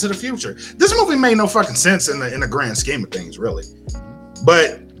into the future. This movie made no fucking sense in the grand scheme of things, really.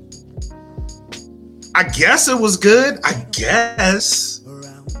 But I guess it was good. I guess.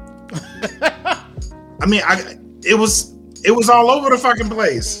 I mean, it was all over the fucking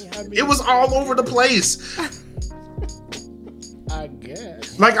place. It was all over the place. I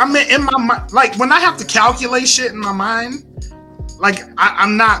guess. Like, I'm in my mind. Like, when I have to calculate shit in my mind, like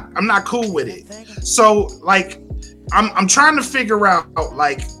I'm not cool with it. So like I'm trying to figure out,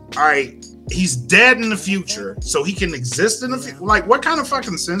 like, all right, he's dead in the future, so he can exist in the future. Like, what kind of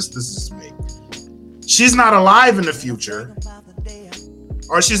fucking sense does this make? She's not alive in the future,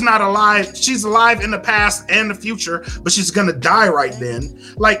 or she's not alive. She's alive in the past and the future, but she's gonna die right then.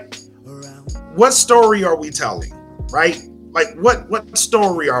 Like, what story are we telling, right? Like, what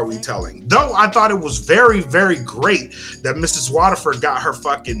story are we telling? Though I thought it was very, very great that Mrs. Waterford got her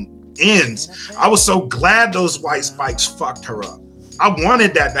fucking ends. I was so glad those white spikes fucked her up. I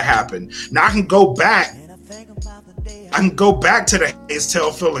wanted that to happen. Now I can go back to the Handmaid's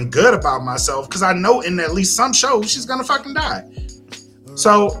Tale feeling good about myself, because I know in at least some shows she's gonna fucking die.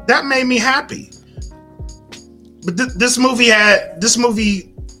 So that made me happy. But this movie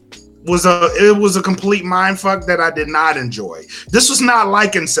was a complete mindfuck that I did not enjoy. This was not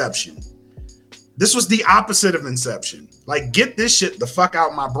like Inception. This was the opposite of Inception. Like, get this shit the fuck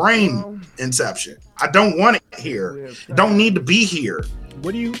out my brain, Inception. I don't want it here. It don't need to be here.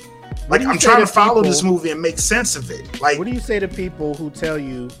 I'm trying to follow this movie and make sense of it. Like, what do you say to people who tell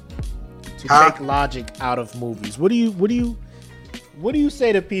you to take logic out of movies? What do you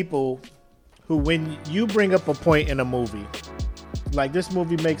say to people who, when you bring up a point in a movie, like, this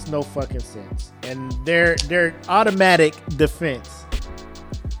movie makes no fucking sense, and their automatic defense,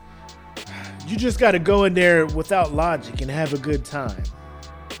 you just got to go in there without logic and have a good time,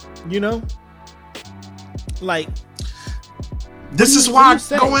 you know? Like, this is why I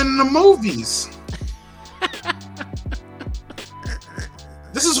go in the movies.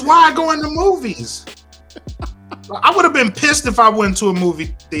 This is why I go in the movies. I would have been pissed if I went to a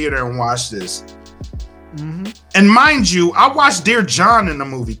movie theater and watched this. Mm-hmm. And mind you, I watched Dear John in the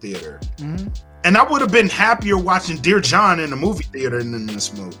movie theater. Mm-hmm. And I would have been happier watching Dear John in the movie theater than in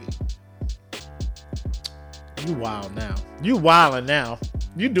this movie. You wild now. You wilding now.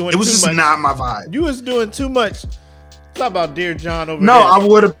 You doing too much. It was just not my vibe. You was doing too much. Talk about Dear John over there. No, I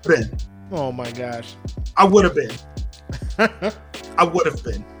would have been. Oh my gosh. I would have been. I would have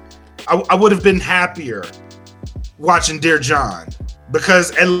been. I would have been happier watching Dear John,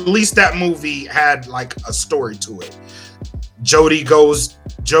 because at least that movie had like a story to it. Jody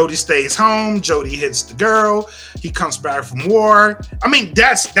stays home, Jody hits the girl, he comes back from war. I mean,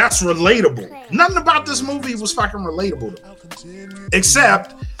 that's relatable. Nothing about this movie was fucking relatable to me.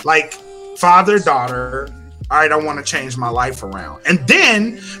 Except, like, father, daughter, all right, I want to change my life around. And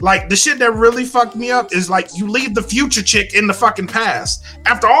then, like, the shit that really fucked me up is, like, you leave the future chick in the fucking past.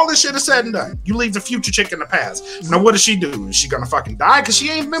 After all this shit is said and done, you leave the future chick in the past. Now, what does she do? Is she gonna fucking die? Because she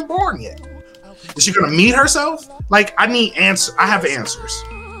ain't been born yet. Is she gonna meet herself? Like, I need answers. I have answers.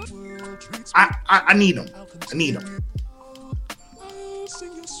 I need them. I need them.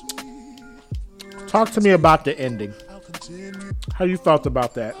 Talk to me about the ending. How you felt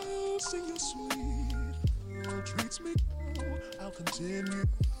about that?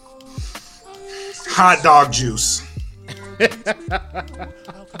 Hot dog juice.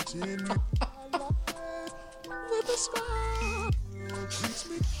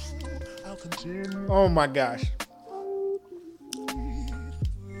 Oh my gosh.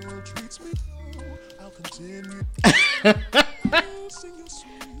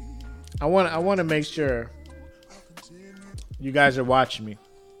 I want to make sure you guys are watching me.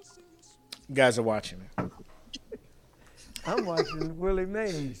 You guys are watching me. I'm watching Willie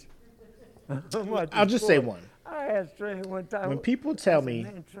Mays. I'll just say one. I asked Trey one time. When people tell me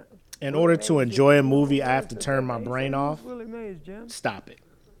in order to enjoy a movie, I have to turn my brain off, stop it.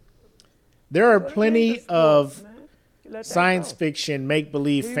 There are plenty of let that science go. fiction,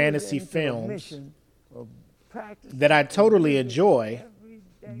 make-believe, He was fantasy into a films mission of practicing that I totally enjoy. every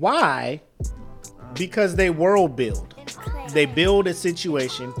day. Why? Because they world build. They build a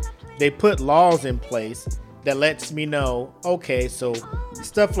situation. They put laws in place that lets me know, okay, so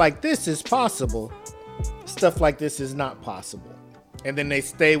stuff like this is possible. Stuff like this is not possible. And then they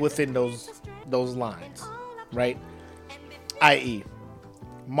stay within those lines, right? i.e.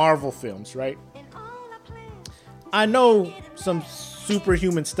 Marvel films, right? I know some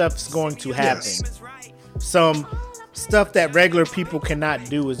superhuman stuff's going to happen. Yes. Some stuff that regular people cannot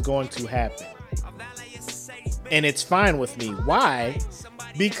do is going to happen. And it's fine with me. Why?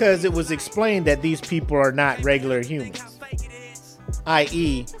 Because it was explained that these people are not regular humans.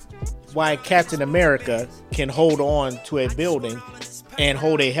 i.e. why Captain America can hold on to a building and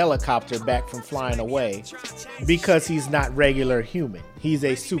hold a helicopter back from flying away, because he's not regular human. He's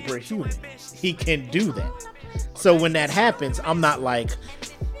a superhuman. He can do that. So when that happens, I'm not like,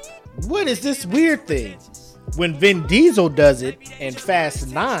 what is this weird thing? When Vin Diesel does it in Fast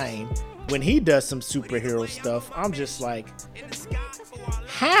 9, when he does some superhero stuff, I'm just like,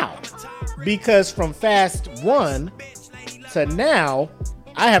 how? Because from Fast 1 to now,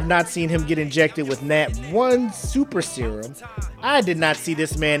 I have not seen him get injected with not one super serum. I did not see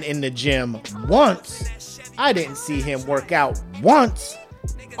this man in the gym once. I didn't see him work out once.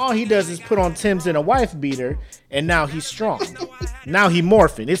 All he does is put on Tim's and a wife beater, and now he's strong. Now he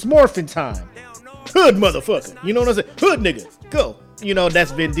morphing. It's morphin' time. Hood motherfucker. You know what I'm saying? Hood nigga. Go. You know,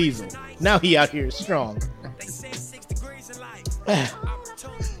 that's Vin Diesel. Now he out here strong.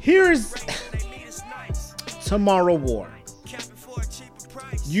 Here's Tomorrow War.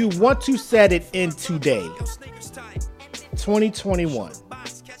 You want to set it in today. 2021.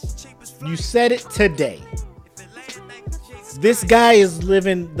 You set it today. This guy is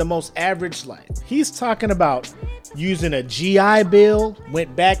living the most average life. He's talking about using a GI Bill,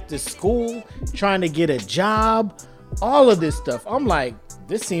 went back to school, trying to get a job, all of this stuff. I'm like,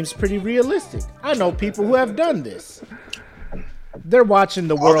 this seems pretty realistic. I know people who have done this. They're watching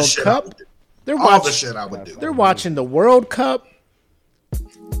the World Cup. They're All the shit I would do. They're watching the World Cup.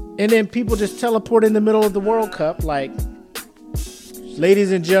 And then people just teleport in the middle of the World Cup like,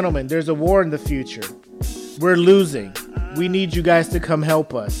 ladies and gentlemen, there's a war in the future. We're losing. We need you guys to come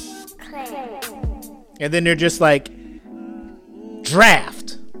help us. And then they're just like,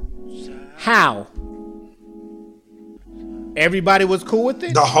 draft. How? Everybody was cool with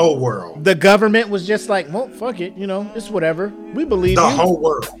it? The whole world. The government was just like, well, fuck it. You know, it's whatever. We believe you. The whole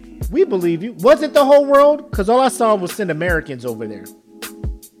world. We believe you. Was it the whole world? Because all I saw was send Americans over there.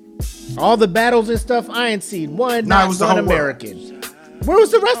 All the battles and stuff, I ain't seen one, Nah, it not was the one whole American. Where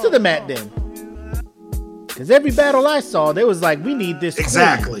was the rest of them at then? Because every battle I saw, they was like, we need this queen.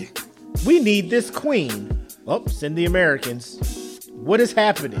 Exactly. We need this queen. Oh, send the Americans. What is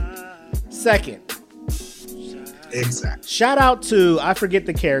happening? Second. Exactly. Shout out to, I forget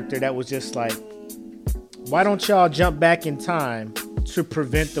the character that was just like, why don't y'all jump back in time to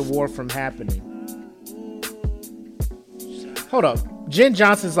prevent the war from happening? Hold up. Jen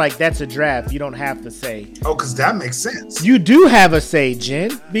Johnson's like, that's a draft. You don't have to say. Oh, because that makes sense. You do have a say,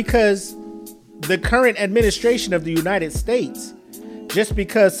 Jen, because the current administration of the United States, just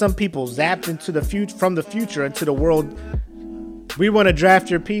because some people zapped into the future from the future into the world, we want to draft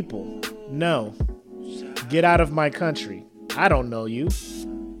your people. No. Get out of my country. I don't know you.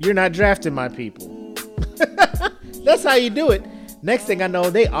 You're not drafting my people. That's how you do it. Next thing I know,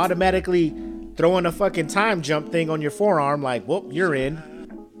 they automatically throwing a fucking time jump thing on your forearm like, whoop, you're in.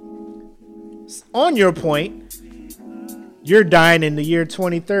 On your point, you're dying in the year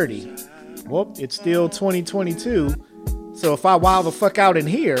 2030. Whoop, it's still 2022. So if I wild the fuck out in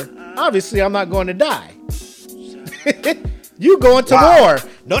here, obviously I'm not going to die. You going to war.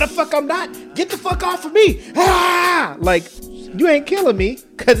 No, the fuck I'm not. Get the fuck off of me. Ah! Like, you ain't killing me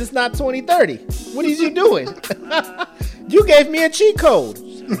because it's not 2030. What is you doing? You gave me a cheat code.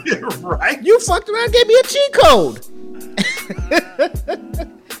 Right? You fucked around and gave me a cheat code.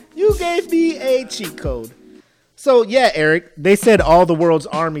 You gave me a cheat code. So, yeah, Eric, they said all the world's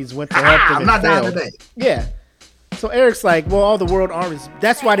armies went to help them. I'm not dying today. Yeah. So Eric's like, well, all the world armies,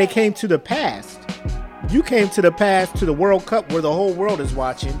 that's why they came to the past. You came to the past, to the World Cup where the whole world is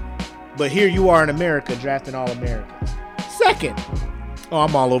watching, but here you are in America drafting all Americans. Second,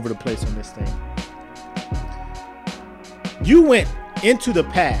 I'm all over the place on this thing. You went into the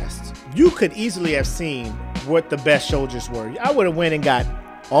past. You could easily have seen what the best soldiers were. I would have went and got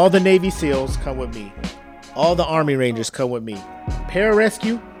all the Navy SEALs, come with me. All the Army Rangers, come with me.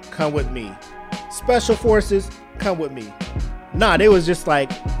 Pararescue, come with me. Special Forces, come with me. Nah, they was just like,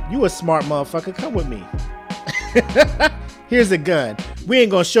 you a smart motherfucker, come with me. Here's a gun. We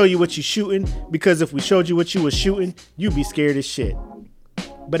ain't gonna show you what you shooting, because if we showed you what you was shooting, you'd be scared as shit.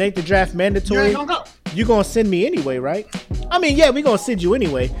 But ain't the draft mandatory? You ain't gonna go. You gonna send me anyway, right? I mean, yeah, we gonna send you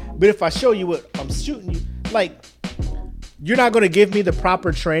anyway. But if I show you what I'm shooting you, like, you're not gonna give me the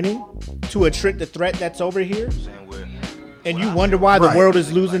proper training to attrit the threat that's over here? And you wonder why the world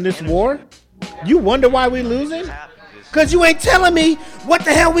is losing this war? You wonder why we losing? Cause you ain't telling me what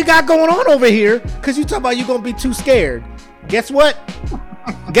the hell we got going on over here. Cause you talking about you gonna be too scared. Guess what?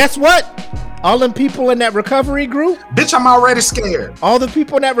 Guess what? All them people in that recovery group, Bitch, I'm already scared. all the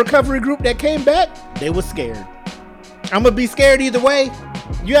people in that recovery group that came back, they was scared. I'm gonna be scared either way.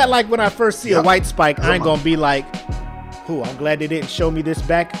 You act like when I first see a white spike, I ain't gonna be like, I'm glad they didn't show me this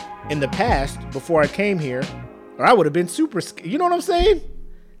back in the past before I came here, or I would have been super scared. You know what I'm saying?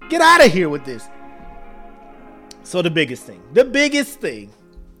 Get out of here with this. So the biggest thing, the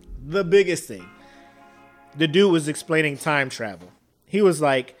dude was explaining time travel. He was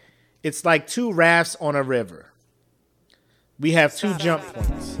like, it's like two rafts on a river. We have two jump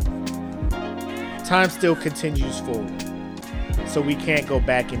points. Time still continues forward. So we can't go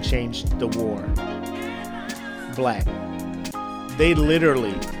back and change the war. Black. They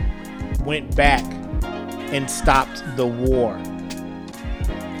literally went back and stopped the war.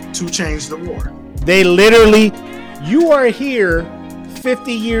 To change the war. They literally, you are here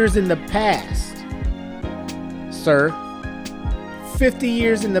 50 years in the past, sir. 50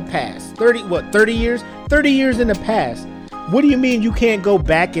 years in the past. 30 years? 30 years in the past. What do you mean you can't go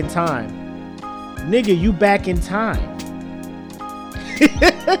back in time? Nigga, you back in time.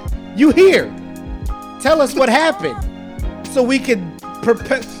 You here. Tell us what happened. So we can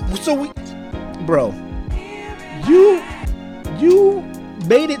bro. You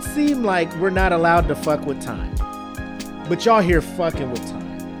made it seem like we're not allowed to fuck with time. But y'all here fucking with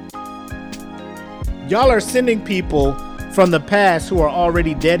time. Y'all are sending people from the past who are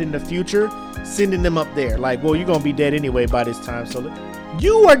already dead in the future, sending them up there. Like, well, you're going to be dead anyway by this time. So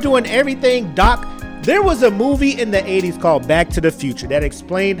you are doing everything, Doc. There was a movie in the 80s called Back to the Future that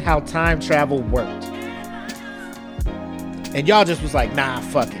explained how time travel worked. And y'all just was like, nah,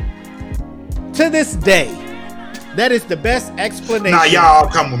 fuck it. To this day, that is the best explanation. Nah, y'all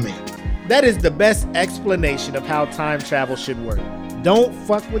come with me. That is the best explanation of how time travel should work. Don't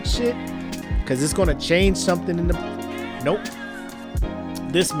fuck with shit, because it's going to change something in the... Nope.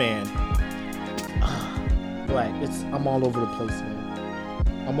 This man, Black, I'm all over the place,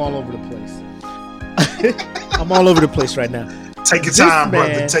 man. I'm all over the place. I'm all over the place right now. Take your time,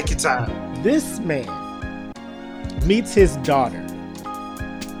 brother. Take your time. This man meets his daughter.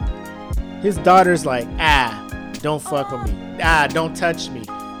 His daughter's like, don't fuck with me. Don't touch me.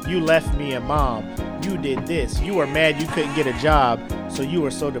 You left me and mom. You did this. You were mad you couldn't get a job, so you were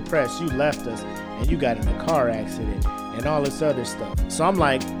so depressed. You left us, and you got in a car accident. And all this other stuff. So I'm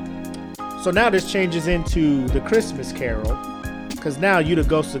like, so now this changes into the Christmas Carol, because now you the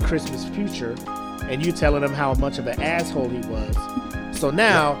ghost of Christmas future, and you telling him how much of an asshole he was. So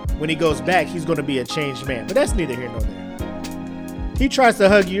now when he goes back, he's going to be a changed man. But that's neither here nor there. He tries to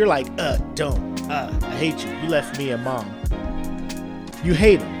hug you. You're like, don't. I hate you. You left me and mom. You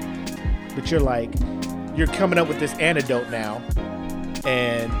hate him, but you're like, you're coming up with this antidote now,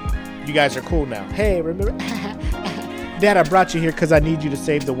 and you guys are cool now. Hey, remember? Dad, I brought you here because I need you to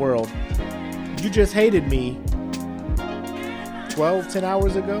save the world. You just hated me 10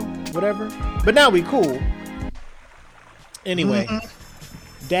 hours ago, whatever. But now we cool. Anyway,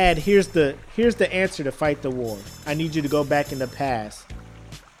 Dad, here's the answer to fight the war. I need you to go back in the past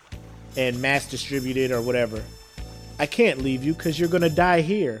and mass distribute it or whatever. I can't leave you because you're going to die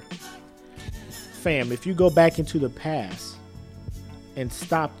here. Fam, if you go back into the past and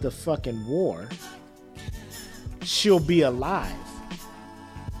stop the fucking war, she'll be alive.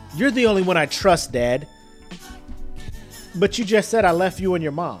 You're the only one I trust, Dad. But you just said I left you and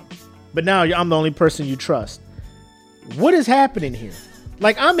your mom. But now I'm the only person you trust. What is happening here?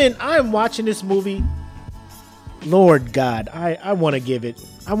 Like, I'm watching this movie. Lord God, I want to give it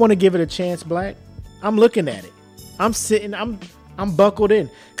a chance, Black. I'm looking at it. I'm sitting, I'm buckled in.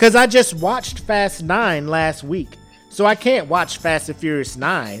 Because I just watched Fast 9 last week. So I can't watch Fast and Furious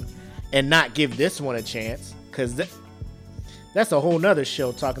 9 and not give this one a chance. Because that's a whole nother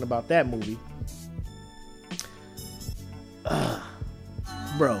show talking about that movie.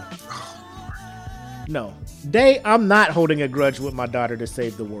 Bro. No. I'm not holding a grudge with my daughter to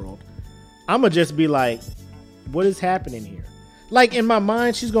save the world. I'm going to just be like, what is happening here? Like, in my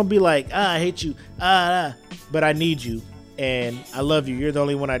mind, she's going to be like, I hate you. But I need you. And I love you. You're the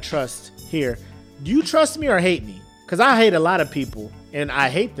only one I trust here. Do you trust me or hate me? Because I hate a lot of people. And I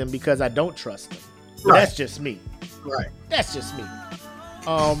hate them because I don't trust them. But that's just me. Right. That's just me.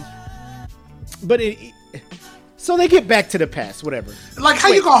 But so they get back to the past, whatever. Like, how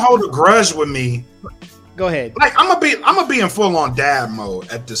you gonna hold a grudge with me? Go ahead. Like, I'm gonna be in full on dad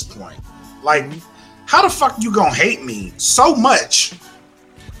mode at this point. Like, how the fuck you gonna hate me so much?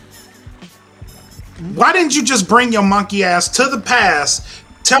 Why didn't you just bring your monkey ass to the past?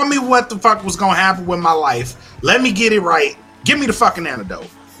 Tell me what the fuck was gonna happen with my life. Let me get it right. Give me the fucking antidote.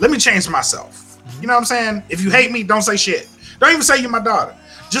 Let me change myself. You know what I'm saying? If you hate me, don't say shit. Don't even say you're my daughter.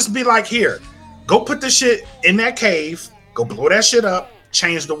 Just be like, here, go put this shit in that cave. Go blow that shit up.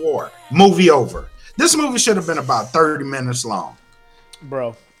 Change the war. Movie over. This movie should have been about 30 minutes long.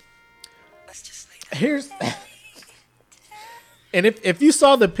 Bro. Here's... And if you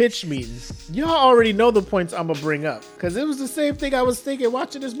saw the pitch meeting, y'all already know the points I'm going to bring up. Because it was the same thing I was thinking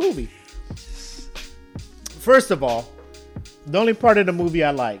watching this movie. First of all, the only part of the movie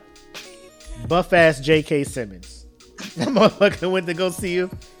I like, buff-ass J.K. Simmons. That motherfucker went to go see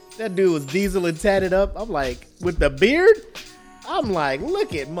him. That dude was diesel and tatted up. I'm like, with the beard? I'm like,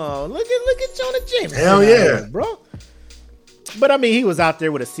 look at Jonah Jameson. Hell yeah. Bro. But I mean, he was out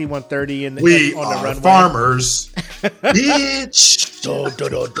there with a C-130 on the runway. Farmers. Bitch.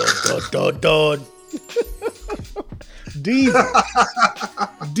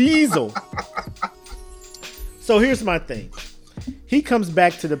 Diesel. So here's my thing. He comes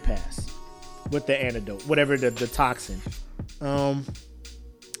back to the past with the antidote, whatever the toxin.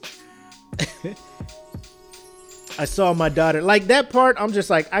 I saw my daughter. Like that part, I'm just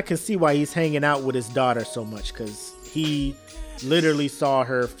like, I can see why he's hanging out with his daughter so much, because he literally saw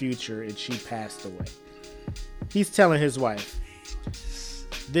her future and she passed away. He's telling his wife,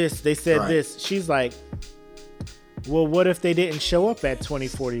 they said right. This. She's like, well, what if they didn't show up at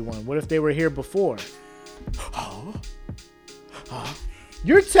 2041? What if they were here before?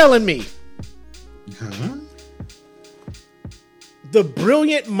 You're telling me the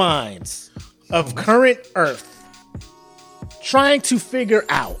brilliant minds of current Earth trying to figure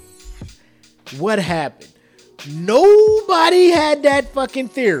out what happened. Nobody had that fucking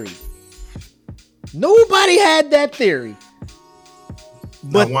theory. Nobody had that theory.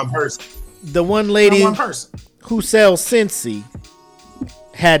 But not one person. The one lady who sells Scentsy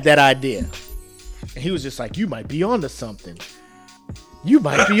had that idea. And he was just like, you might be onto something. You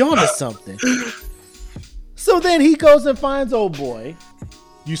might be onto something. So then he goes and finds old boy.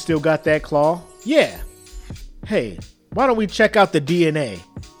 You still got that claw? Yeah. Hey, why don't we check out the DNA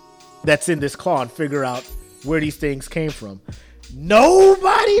that's in this claw and figure out where these things came from?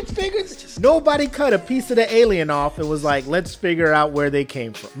 Nobody cut a piece of the alien off and was like, let's figure out where they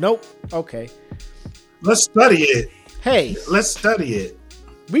came from. Nope. Okay. Let's study it. Hey. Let's study it.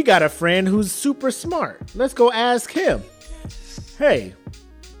 We got a friend who's super smart. Let's go ask him. Hey,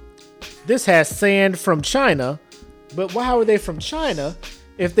 this has sand from China, but how are they from China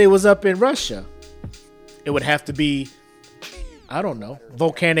if they was up in Russia? It would have to be, I don't know,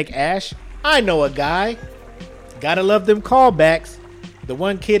 volcanic ash. I know a guy. Gotta love them callbacks. The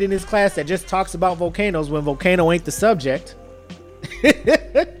one kid in his class that just talks about volcanoes when volcano ain't the subject. You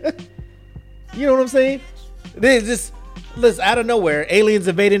know what I'm saying? They just, listen, out of nowhere, aliens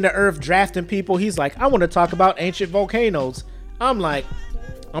invading the earth, drafting people. He's like, I want to talk about ancient volcanoes. I'm like,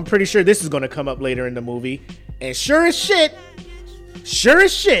 I'm pretty sure this is going to come up later in the movie. And sure as shit,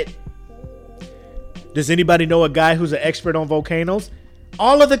 does anybody know a guy who's an expert on volcanoes?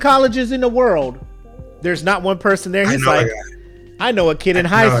 All of the colleges in the world, there's not one person there. He's like, I know a kid in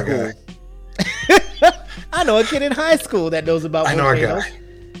high school. I know a kid in high school that knows about volcanoes.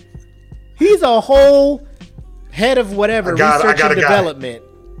 He's a whole head of whatever, research and development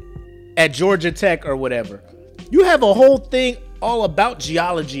at Georgia Tech or whatever. You have a whole thing all about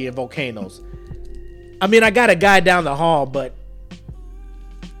geology and volcanoes. I mean, I got a guy down the hall, but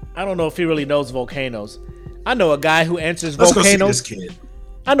I don't know if he really knows volcanoes. I know a guy who answers volcanoes. Let's go see this kid.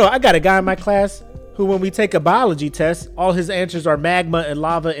 I got a guy in my class who, when we take a biology test, all his answers are magma and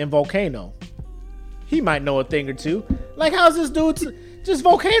lava and volcano. He might know a thing or two. Like, how's this dude just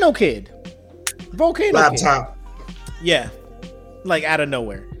volcano kid? Volcano laptop kid. Yeah, like out of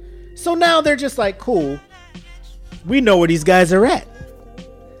nowhere. So now they're just like, cool, we know where these guys are at.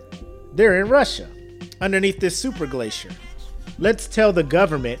 They're in Russia underneath this super glacier. Let's tell the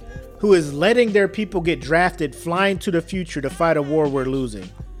government, who is letting their people get drafted flying to the future to fight a war we're losing.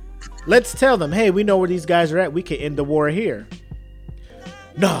 Let's tell them, hey, we know where these guys are at. We can end the war here.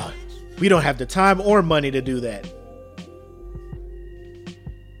 No, we don't have the time or money to do that.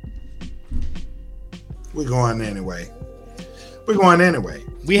 We're going anyway.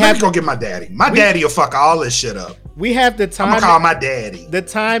 We have to go get my daddy. My daddy will fuck all this shit up. We have the I'm time. gonna call my daddy. The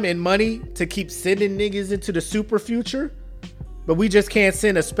time and money to keep sending niggas into the super future, but we just can't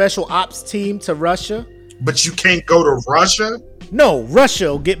send a special ops team to Russia. But you can't go to Russia? No, Russia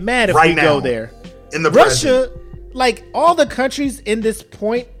will get mad if we go there. In the Russia, present. like all the countries in this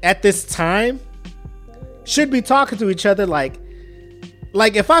point at this time, should be talking to each other like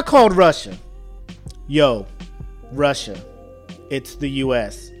if I called Russia, yo, Russia, it's the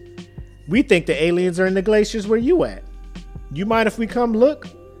US. We think the aliens are in the glaciers where you at. You mind if we come look?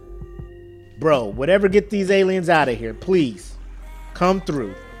 Bro, whatever get these aliens out of here, please. Come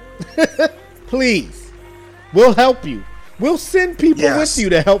through. Please. We'll help you. We'll send people with you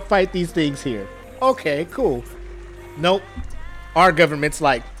to help fight these things here. Okay, cool. Nope. Our government's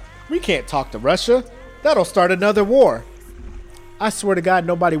like, we can't talk to Russia. That'll start another war. I swear to God,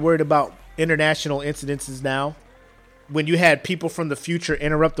 nobody worried about international incidences now. When you had people from the future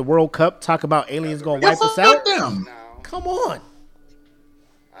interrupt the World Cup, talk about aliens gonna wipe us out. Them. Come on.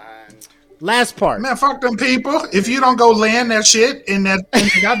 Last part. Man, fuck them people. If you don't go land that shit in the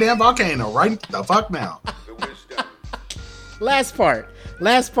goddamn volcano right the fuck now. Last part,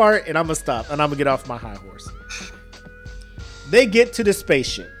 and I'm gonna stop, and I'm gonna get off my high horse. They get to the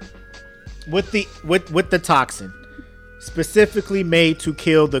spaceship with the toxin, specifically made to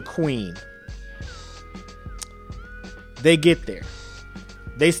kill the queen. They get there.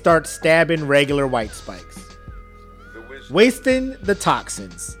 They start stabbing regular white spikes, wasting the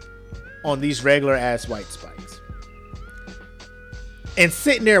toxins on these regular ass white spikes, and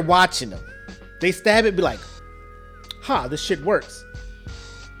sitting there watching them. They stab it, be like, this shit works.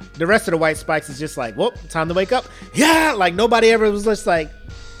 The rest of the white spikes is just like, whoop, time to wake up. Yeah, like nobody ever was just like,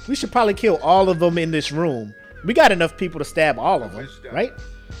 we should probably kill all of them in this room. We got enough people to stab all of them, right?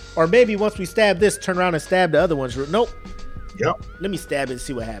 Or maybe once we stab this, turn around and stab the other ones. Nope. Yep. Let me stab it and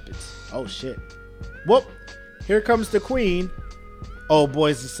see what happens. Oh shit. Whoop. Here comes the queen. Oh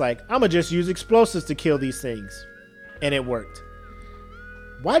boys, it's like, I'ma just use explosives to kill these things. And it worked.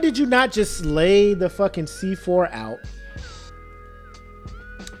 Why did you not just lay the fucking C4 out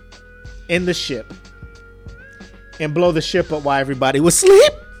in the ship and blow the ship up while everybody was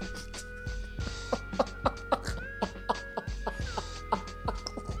asleep?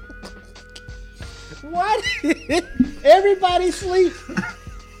 What? Everybody sleep.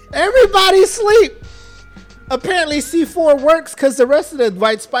 Everybody sleep. Apparently C4 works because the rest of the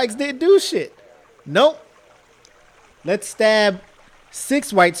white spikes didn't do shit. Nope. Let's stab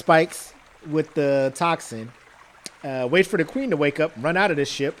 6 white spikes with the toxin. Wait for the queen to wake up, run out of this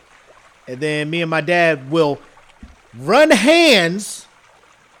ship. And then me and my dad will run hands.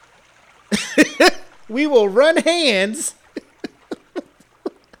 We will run hands.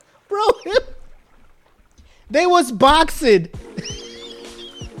 Bro, they was boxing.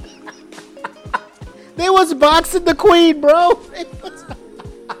 They was boxing the queen, bro.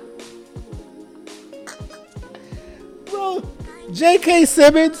 Bro, J.K.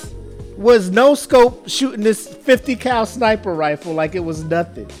 Simmons was no scope shooting this 50 cal sniper rifle like it was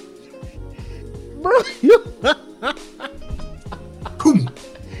nothing. Bro, you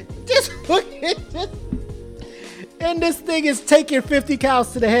just look at this. And this thing is taking 50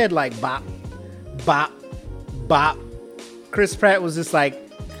 cals to the head like bop, bop, bop. Chris Pratt was just like,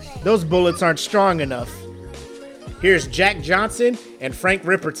 those bullets aren't strong enough. Here's Jack Johnson and Frank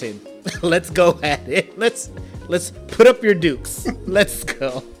Ripperton. Let's go at it. Let's put up your dukes. Let's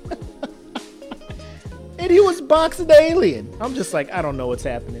go. And he was boxing the alien. I'm just like, I don't know what's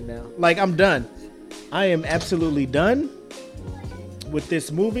happening now. Like, I'm done. I am absolutely done with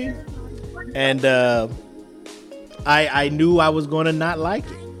this movie. And I knew I was going to not like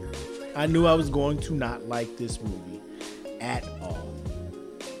it. I knew I was going to not like this movie at all.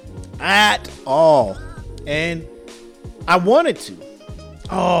 At all. And I wanted to.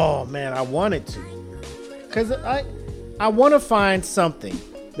 Oh, man, I wanted to. Because I want to find something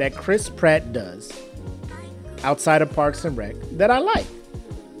that Chris Pratt does outside of Parks and Rec that I like.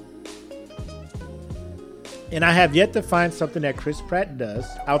 And I have yet to find something that Chris Pratt does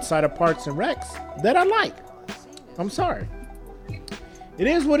outside of Parks and Recs that I like. I'm sorry. It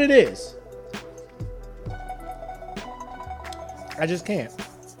is what it is. I just can't.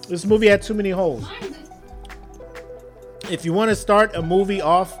 This movie had too many holes. If you want to start a movie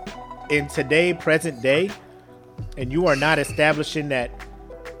off in today, present day, and you are not establishing that,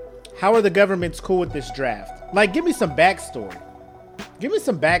 how are the governments cool with this draft? Like, give me some backstory. Give me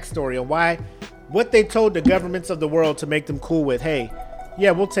some backstory on why, what they told the governments of the world to make them cool with, hey,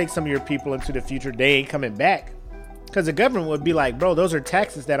 yeah, we'll take some of your people into the future. They ain't coming back. Because the government would be like, bro, those are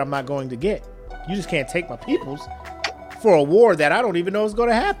taxes that I'm not going to get. You just can't take my peoples for a war that I don't even know is going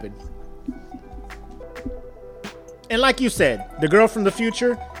to happen. And like you said, the girl from the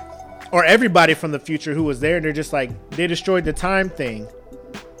future, or everybody from the future who was there, they're just like, they destroyed the time thing.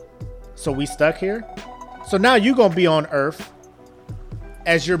 So we stuck here. So now you gonna be on Earth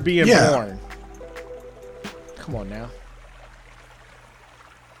as you're being born. Come on now.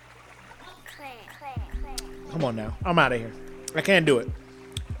 Come on now. I'm out of here. I can't do it.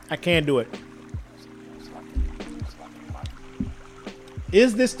 I can't do it.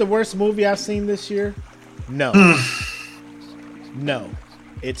 Is this the worst movie I've seen this year? No. No,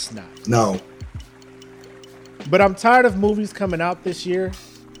 it's not. No. But I'm tired of movies coming out this year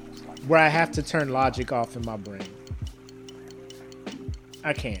where I have to turn logic off in my brain.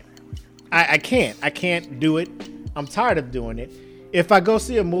 I can't. I can't. I can't do it. I'm tired of doing it. If I go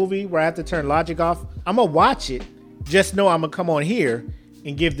see a movie where I have to turn logic off, I'm going to watch it. Just know I'm going to come on here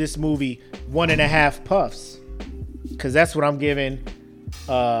and give this movie 1.5 puffs. Because that's what I'm giving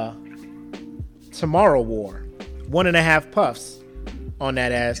Tomorrow War. 1.5 puffs on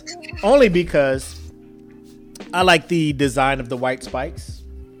that ass. Only because I like the design of the white spikes.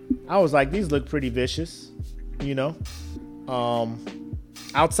 I was like, these look pretty vicious. You know?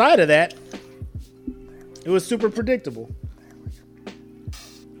 Outside of that, it was super predictable.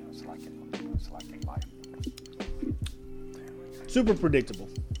 Super predictable.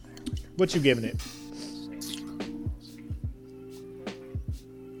 What you giving it?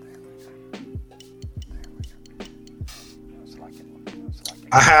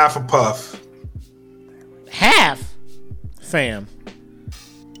 A half a puff. Half? Fam.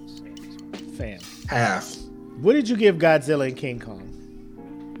 Half. What did you give Godzilla and King Kong?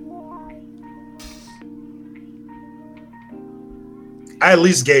 I at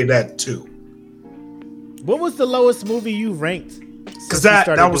least gave that 2. What was the lowest movie you ranked? Because that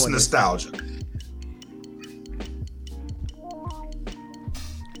was nostalgia.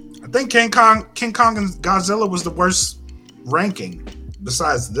 I think King Kong and Godzilla was the worst ranking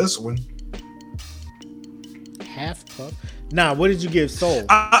besides this one. Half puff? Nah, what did you give Soul?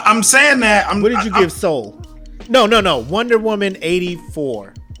 I'm saying that. What did you give Soul? No. Wonder Woman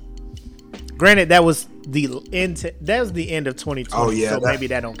 84. Granted, that was the end. That was the end of 2020. Oh yeah, so maybe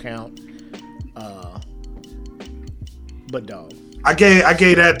that don't count. But dog, I gave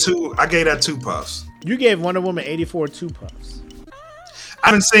that 2. I gave that 2 puffs. You gave Wonder Woman 84 2 puffs. I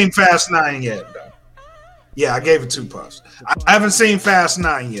haven't seen Fast 9 yet, though. Yeah, I gave it 2 puffs. I haven't seen Fast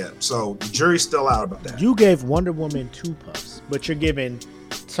 9 yet, so the jury's still out about that. You gave Wonder Woman 2 puffs, but you're giving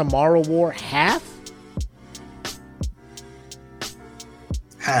Tomorrow War half?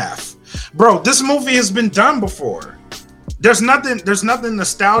 Half. Bro, this movie has been done before. There's nothing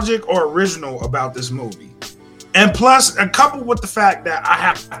nostalgic or original about this movie. And plus, coupled with the fact that I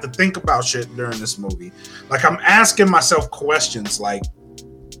have to think about shit during this movie, like I'm asking myself questions like,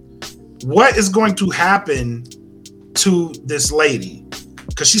 what is going to happen to this lady?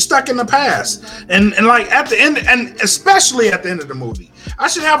 Because she's stuck in the past. And like at the end, and especially at the end of the movie, I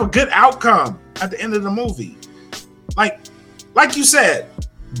should have a good outcome at the end of the movie. Like you said,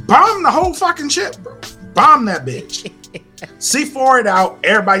 bomb the whole fucking ship, bro. Bomb that bitch. C4 it out,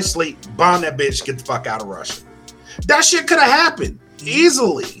 everybody sleep, bomb that bitch, get the fuck out of Russia. That shit could have happened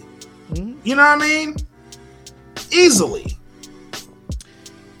easily. You know what I mean? Easily.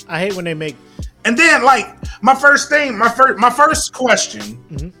 I hate when they make. And then, like, my first question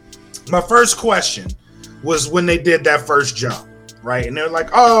was when they did that first jump, right? And they're like,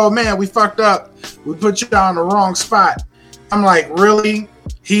 "Oh man, we fucked up. We put you on the wrong spot." I'm like, really?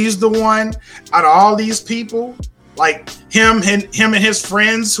 He's the one out of all these people, like him and his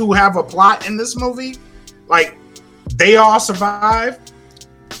friends who have a plot in this movie, like they all survive.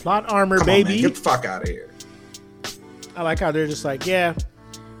 Plot armor, Come baby. on, man, get the fuck out of here. I like how they're just like, yeah,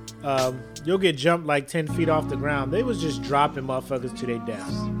 you'll get jumped like 10 feet off the ground. They was just dropping motherfuckers to their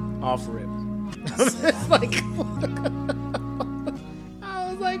deaths off rip. It's like,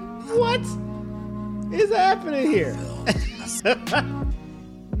 I was like, what is happening here?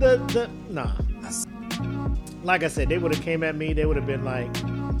 Nah. Like I said, they would have came at me. They would have been like,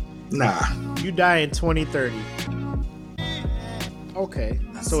 nah, you die in 2030. Okay,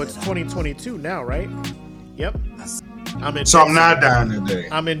 so it's 2022 now, right? Yep. So I'm not dying today.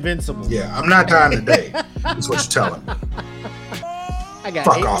 I'm invincible. Yeah, I'm not dying today. That's what you're telling me. I got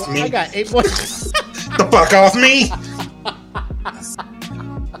fuck 8 off me. I got 8 more. The fuck off me.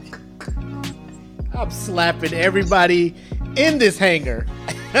 I'm slapping everybody in this hangar.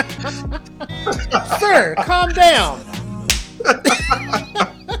 Sir, calm down.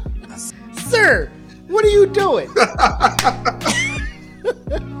 Sir, what are you doing?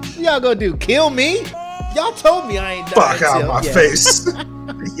 Y'all gonna do? Kill me? Y'all told me I ain't dying. Fuck out my face.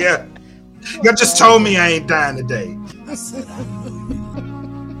 Yeah. Y'all just told me I ain't dying today.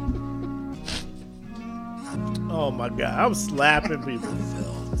 Oh my God, I'm slapping people.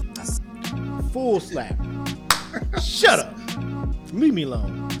 Full slap. Shut up. Leave me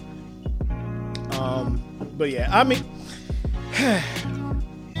alone. But yeah, I mean,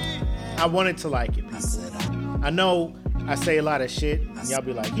 I wanted to like it, people. I know I say a lot of shit. And y'all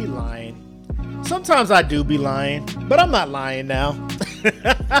be like, he lying. Sometimes I do be lying, but I'm not lying now.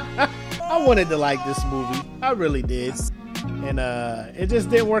 I wanted to like this movie. I really did. And it just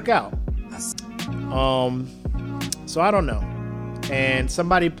didn't work out. So I don't know. And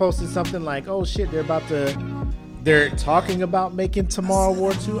somebody posted something like, oh shit, they're talking about making Tomorrow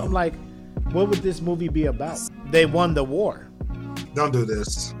War 2. I'm like, what would this movie be about? They won the war. Don't do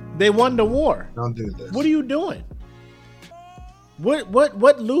this. They won the war. Don't do this. What are you doing?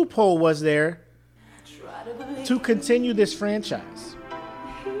 What loophole was there to continue this franchise?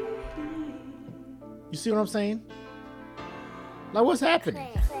 You see what I'm saying? Like, what's happening?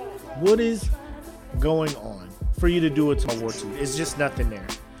 What is going on for you to do a Tomorrow War 2? It's just nothing there.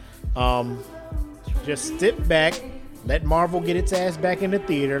 Just sit back, let Marvel get its ass back in the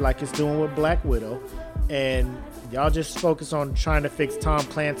theater like it's doing with Black Widow, and y'all just focus on trying to fix Tom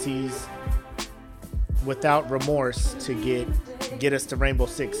Clancy's Without Remorse to get us to Rainbow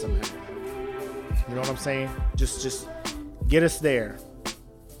Six somehow. You know what I'm saying? Just get us there.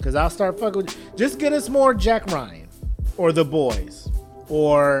 Cause I'll start fucking with, just get us more Jack Ryan or The Boys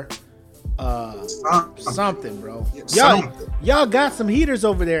or something, bro. Y'all got some heaters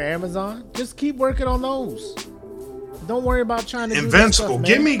over there, Amazon. Just keep working on those. Don't worry about trying to Invincible. do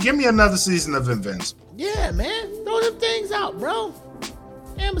that stuff, Give me another season of Invincible. Yeah, man. Throw them things out, bro.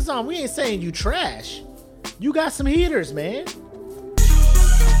 Amazon, we ain't saying you trash. You got some heaters, man.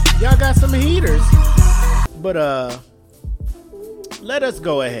 Y'all got some heaters. But let us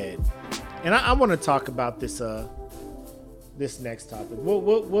go ahead. And I want to talk about this this next topic.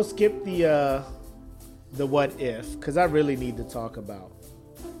 We'll skip the what if, because I really need to talk about.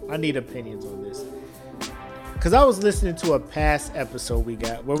 I need opinions on this. Because I was listening to a past episode we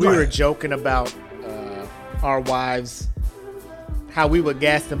got where we were joking about our wives, how we would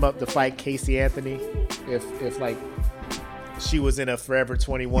gas them up to fight Casey Anthony if like she was in a Forever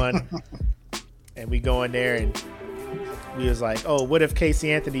 21 and we go in there and we was like, oh, what if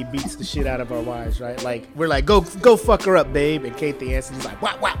Casey Anthony beats the shit out of our wives, right? Like, we're like, go fuck her up, babe. And Casey Anthony's like,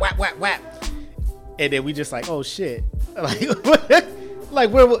 whap, whap, whap, whap, whap. And then we just like, oh shit. Like,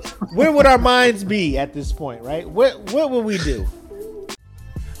 where would our minds be at this point, right? What would we do?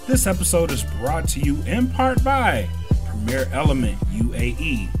 This episode is brought to you in part by Premier Element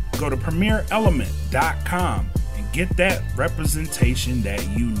UAE. Go to premierelement.com and get that representation that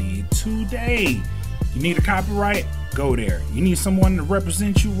you need today. You need a copyright? Go there. You need someone to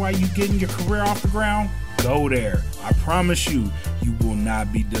represent you while you getting your career off the ground? Go there. I promise you, you will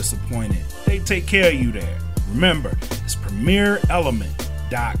not be disappointed. They take care of you there. Remember, it's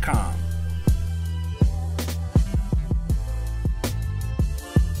premierelement.com.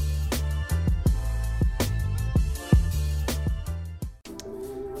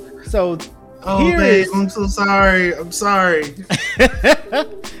 So, babe, I'm so sorry. I'm sorry.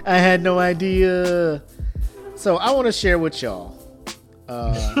 I had no idea. So I want to share with y'all.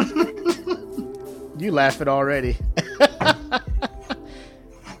 You laughing already.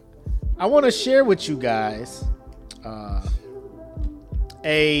 I want to share with you guys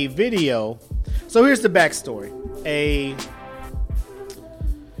a video. So here's the backstory.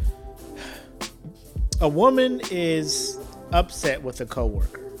 A woman is upset with a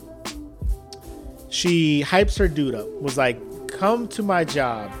coworker. She hypes her dude up, was like, come to my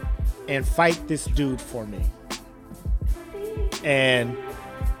job and fight this dude for me. And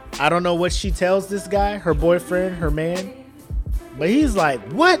I don't know what she tells this guy, her boyfriend, her man, but he's like,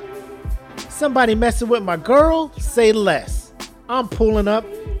 what? Somebody messing with my girl? Say less. I'm pulling up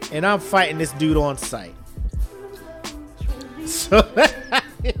and I'm fighting this dude on sight. So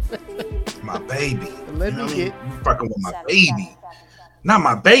my baby. Let me get. You fucking with my baby. Not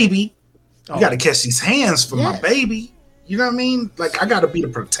my baby. You gotta catch these hands for my baby. You know what I mean? Like, I gotta be the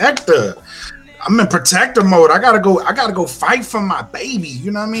protector. I'm in protector mode. I gotta go fight for my baby.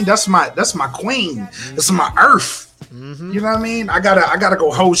 You know what I mean? That's my queen. This is my earth. Mm-hmm. You know what I mean? I gotta go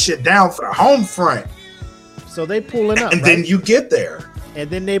hold shit down for the home front. So they pulling up, and then you get there, and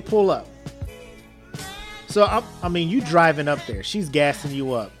then they pull up. So I mean, you driving up there. She's gassing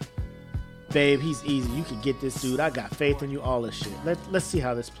you up, babe. He's easy. You can get this dude. I got faith in you. All this shit. Let's see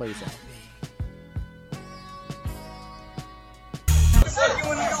how this plays out.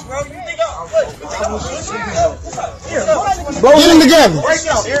 Rolling together.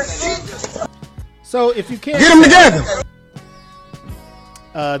 So if you can't Get them together.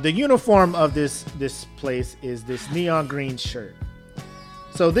 The uniform of this place is this neon green shirt.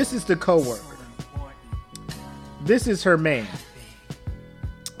 So this is the coworker. This is her man.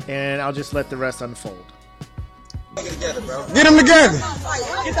 And I'll just let the rest unfold. Get them together. Get them together.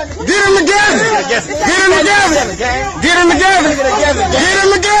 Get them together. Get them together. Get them together. Get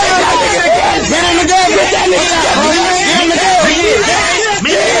them together. Get them together. Get them together.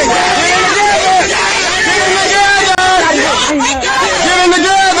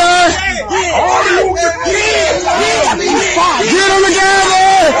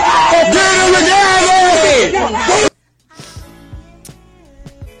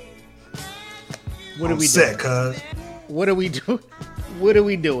 What are we sick, doing? cuz. What are we doing? What are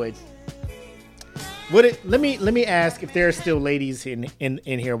we doing? Let me ask if there are still ladies in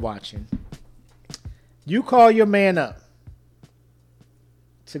here watching. You call your man up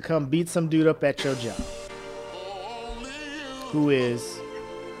to come beat some dude up at your job. Who has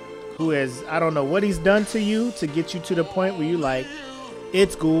I don't know what he's done to you to get you to the point where you like,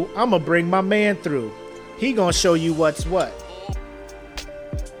 it's cool, I'm gonna bring my man through. He gonna show you what's what.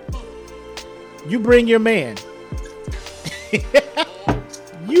 You bring your man.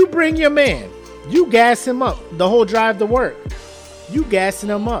 You bring your man. You gas him up the whole drive to work. You gassing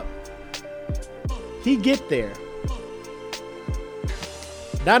him up. He get there.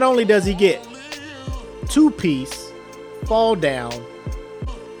 Not only does he get 2-piece, fall down,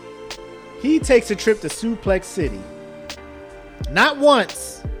 he takes a trip to Suplex City. Not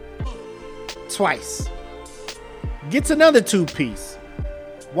once, twice. Gets another 2-piece,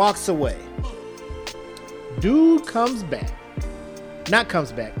 walks away. Dude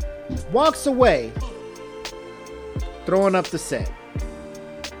walks away, throwing up the set.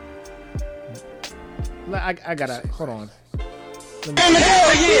 I gotta, hold on.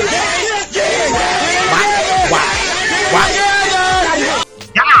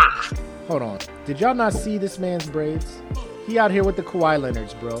 Hold on. Did y'all not see this man's braids? He out here with the Kawhi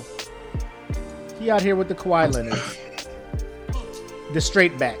Leonards, bro. He out here with the Kawhi Leonards. The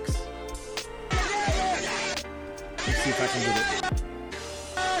straight backs. Let's see if I can get it.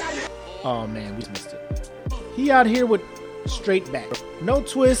 Oh man, we missed it. He out here with straight back. No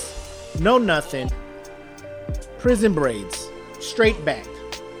twist, no nothing. Prison braids. Straight back.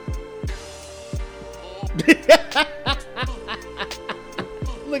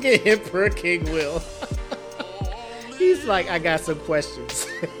 Look at him for King Will. He's like, I got some questions.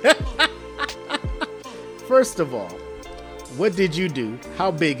 First of all, what did you do? How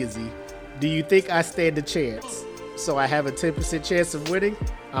big is he? Do you think I stand a chance? So I have a 10% chance of winning?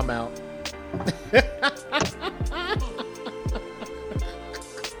 I'm out.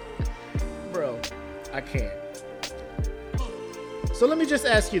 Bro, I can't. So let me just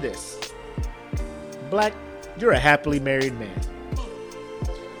ask you this. Black, you're a happily married man.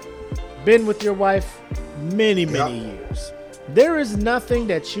 Been with your wife many years. There is nothing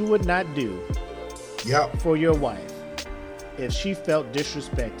that you would not do for your wife if she felt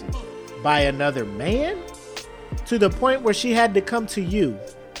disrespected by another man to the point where she had to come to you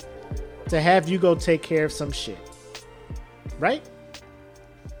to have you go take care of some shit. Right?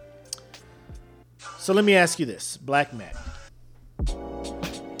 So let me ask you this, Black Mac.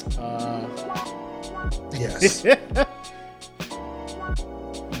 Yes.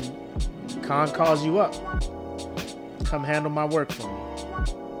 Khan calls you up. Come handle my work for me.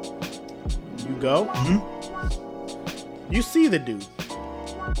 You go. Mm-hmm. You see the dude.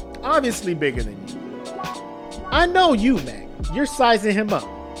 Obviously bigger than you. I know you, Mac. You're sizing him up.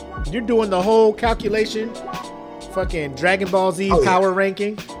 You're doing the whole calculation. Fucking Dragon Ball Z power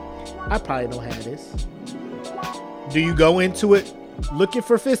ranking. I probably don't have this. Do you go into it looking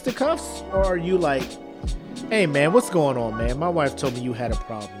for fisticuffs? Or are you like, hey man, what's going on, man? My wife told me you had a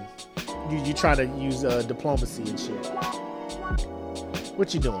problem. You try to use diplomacy and shit.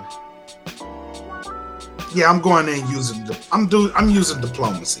 What you doing? Yeah, I'm going in using. I'm using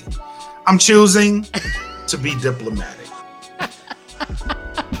diplomacy. I'm choosing to be diplomatic.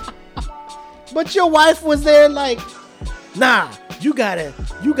 But your wife was there, like, nah. You gotta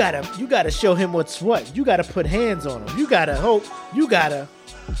show him what's what. You gotta put hands on him. You gotta hope. You gotta.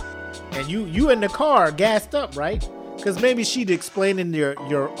 And you in the car, gassed up, right? Because maybe she'd explaining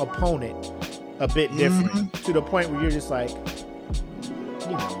your opponent a bit different to the point where you're just like, you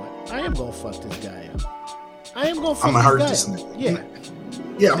know what? I am gonna fuck this guy up. I'm gonna hurt this nigga.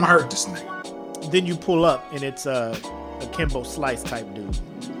 Yeah, I'm gonna hurt this nigga. Then you pull up and it's a Kimbo Slice type dude.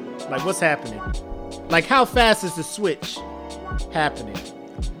 Like, what's happening? Like, how fast is the switch happening?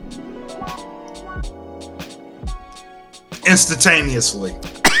 Instantaneously.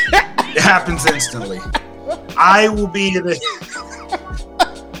 It happens instantly. I will be in it.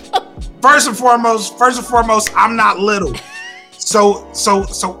 First and foremost, I'm not little. So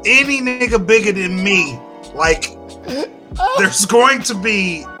any nigga bigger than me, like, there's going to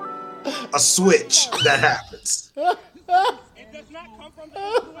be a switch that happens. It does not come from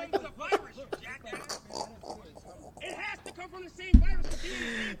the influenza virus, jackass. It has to come from the same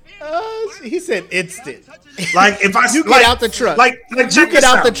virus. He said instant. Like if I You get out the truck. like You check get this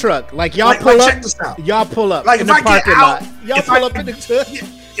out the out. truck. Like y'all Like, pull up. check this out. Y'all pull up Like in if the I get parking out, lot. Y'all if pull I- up in the truck.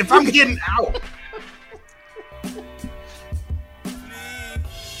 If I'm getting out,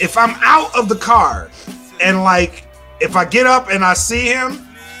 if I'm out of the car, and like if I get up and I see him,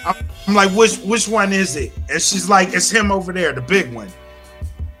 I'm like, which one is it? And she's like, it's him over there, the big one.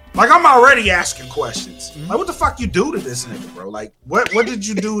 Like I'm already asking questions. Like, what the fuck you do to this nigga, bro? Like, what did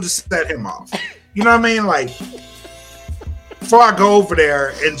you do to set him off? You know what I mean? Like, before I go over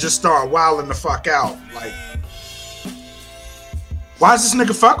there and just start wilding the fuck out, like, why is this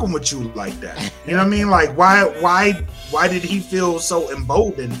nigga fucking with you like that? You know what I mean? Like, why did he feel so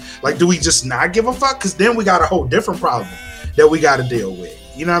emboldened? Like, do we just not give a fuck? Because then we got a whole different problem that we got to deal with.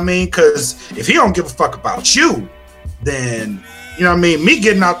 You know what I mean? Because if he don't give a fuck about you, then, you know what I mean? Me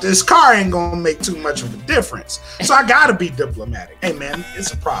getting out this car ain't going to make too much of a difference. So I got to be diplomatic. Hey, man,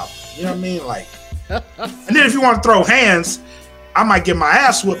 it's a problem. You know what I mean? Like, and then if you want to throw hands, I might get my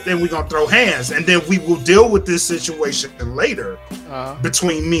ass whooped, then we're going to throw hands. And then we will deal with this situation later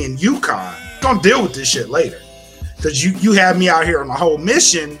between me and UConn. Going to deal with this shit later. Because you had me out here on a whole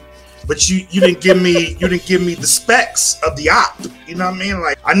mission, but you didn't give me the specs of the op. You know what I mean?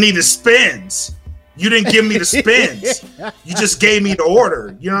 Like, I needed spins. You didn't give me the spins. You just gave me the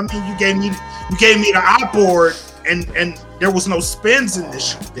order. You know what I mean? You gave me the op board, and there was no spins in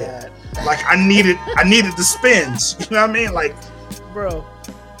this shit there. Like I needed the spins. You know what I mean? Like, Bro,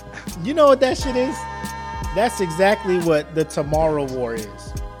 you know what that shit is? That's exactly what the Tomorrow War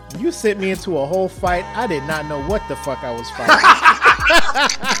is. You sent me into a whole fight. I did not know what the fuck I was fighting.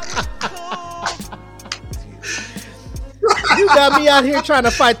 You got me out here trying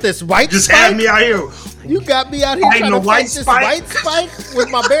to fight this white just spike. had me out here. You got me out here Fighting trying to the white fight this spike. white spike with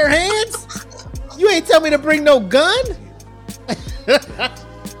my bare hands. You ain't tell me to bring no gun,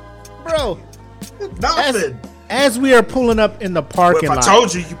 bro. Nothing. As we are pulling up in the Well, parking if I lot,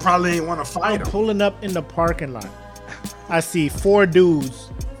 told you, you probably ain't want to fight I'm him. pulling up in the parking lot. I see 4 dudes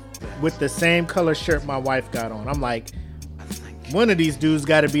with the same color shirt my wife got on. I'm like, one of these dudes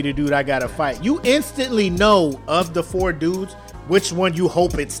got to be the dude I got to fight. You instantly know of the 4 dudes which one you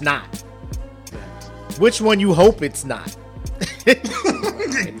hope it's not. Which one you hope it's not.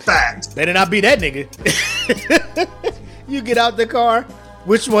 Facts. Better not be that nigga. You get out the car.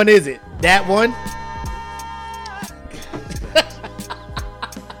 Which one is it? That one?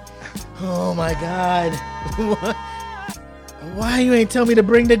 Oh my God. Why you ain't tell me to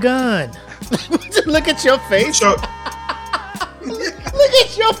bring the gun? Look at your face. Look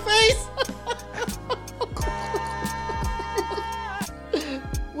at your face.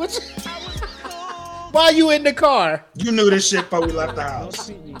 Why you in the car? You knew this shit before we left the house.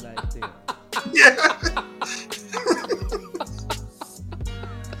 Don't treat me like that. Yeah.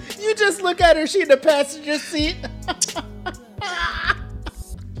 You just look at her. She in the passenger seat.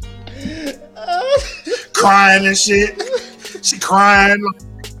 Crying and shit. She crying.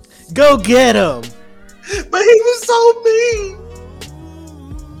 Go get him. But he was so mean.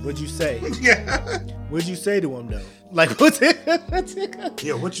 What'd you say? Yeah. What'd you say to him though? Like what's it?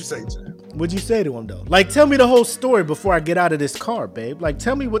 Yeah, what you say to him? What'd you say to him though? Like tell me the whole story before I get out of this car, babe. Like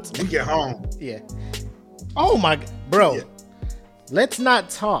tell me what's. We get home. Yeah. Oh my, bro. Yeah. Let's not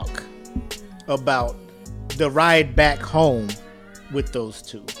talk about the ride back home with those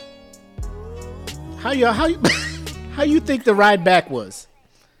two. How you think the ride back was?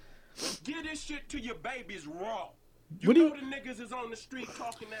 Get this shit to your babies raw. What do you- the niggas is on the street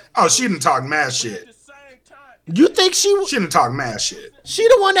talking that Oh, she didn't talk mad shit. at the same time. You think she She didn't talk mad shit.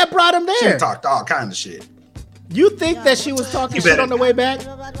 the one that brought him She there? done talked all kind of shit. You think that she was talking You shit better- on the way back?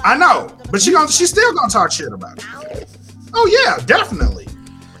 I know, but she still gonna talk shit about it. Oh yeah, definitely.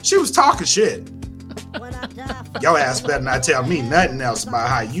 She was talking shit. Your ass better not tell me nothing else about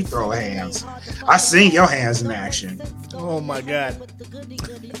how you throw hands. I seen your hands in action. Oh my God.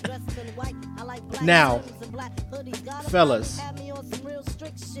 Now, fellas,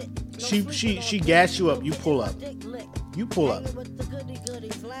 she gas you up. You pull up. You pull up.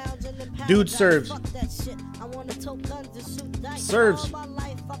 Dude serves you. Serves you.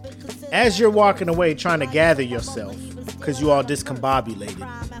 As you're walking away trying to gather yourself, because you all discombobulated,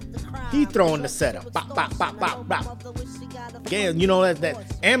 he throwing the setup. Bop, bop, bop, bop, bop. Game, you know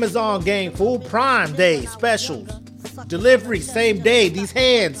that Amazon game, full Prime Day specials, delivery same day. These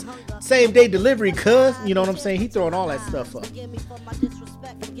hands, same day delivery. Cuz, you know what I'm saying? He throwing all that stuff up.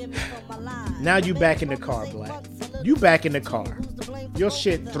 Now you back in the car, Black. You back in the car. Your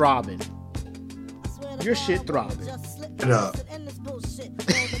shit throbbing. Your shit throbbing. It up.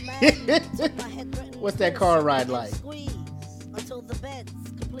 What's that car ride like?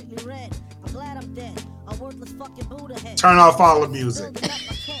 Turn off all the music.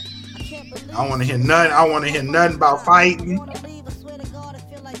 I want to hear nothing. I want to hear nothing about fighting.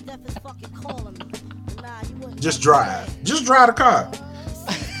 Just drive. Just drive the car.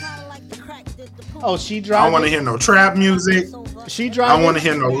 Oh, she I driving? don't want to hear no trap music. She I driving? don't want to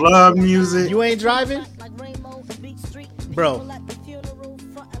hear no love music. You ain't driving? Bro.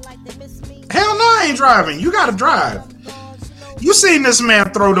 Hell no, I ain't driving. You gotta drive. You seen this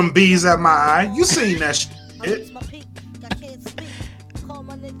man throw them bees at my eye. You seen that shit.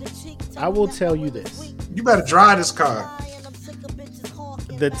 I will tell you this. You better drive this car.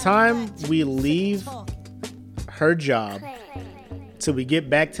 The time we leave her job till we get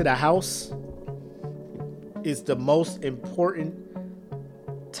back to the house is the most important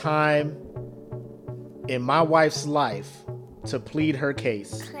time in my wife's life to plead her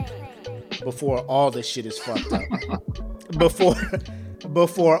case before all this shit is fucked up.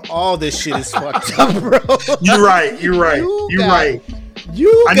 Before all this shit is fucked up, bro. You're right. You're right. You're right.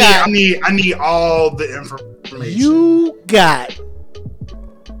 I need all the information. You got.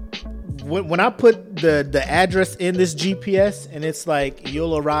 When I put the address in this GPS and it's like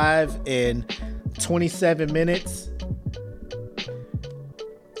you'll arrive in 27 minutes.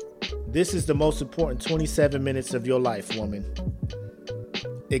 This is the most important 27 minutes of your life, woman.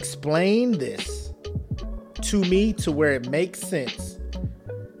 Explain this to me to where it makes sense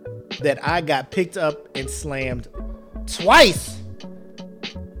that I got picked up and slammed twice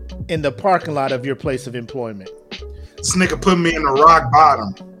in the parking lot of your place of employment. This nigga put me in the rock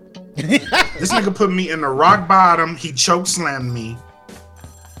bottom. This nigga put me in the rock bottom. He choke slammed me.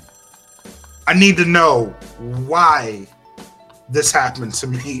 I need to know why this happened to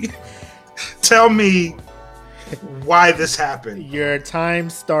me. Tell me why this happened. Your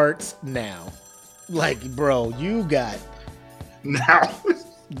time starts now. Like, bro, you got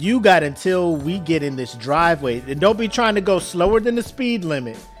until we get in this driveway. And don't be trying to go slower than the speed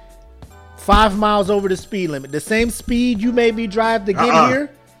limit. 5 miles over the speed limit. The same speed you made me drive to get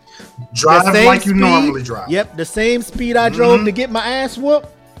here. Drive like you normally drive. Yep, the same speed I drove to get my ass whooped.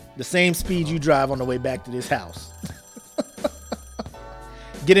 The same speed you drive on the way back to this house.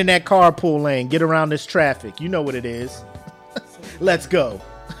 Get in that carpool lane. Get around this traffic. You know what it is. Let's go.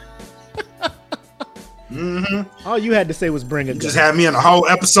 All you had to say was bring a gun. Just had me in a whole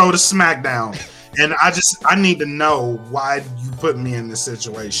episode of SmackDown. And I need to know why you put me in this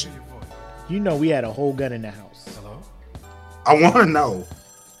situation. You know we had a whole gun in the house. Hello? I want to know.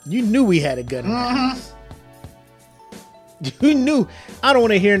 You knew we had a gun in the house. You knew. I don't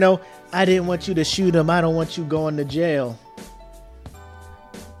want to hear no, I didn't want you to shoot him. I don't want you going to jail.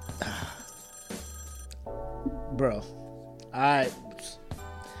 Bro,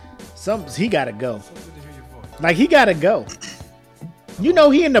 he gotta go. Like, he gotta go. You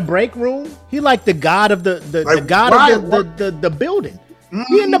know, he in the break room. He like the god of the building.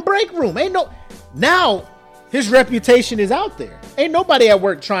 He in the break room. Now his reputation is out there. Ain't nobody at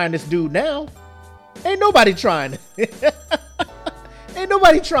work trying this dude now. Ain't nobody trying. Ain't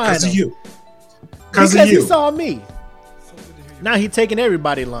nobody trying. Because of you. Because he saw me. Now he taking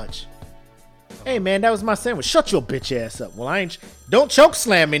everybody lunch. Hey man, that was my sandwich. Shut your bitch ass up. Well, don't choke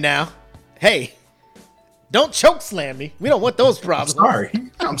slam me now. Hey, don't choke slam me. We don't want those problems.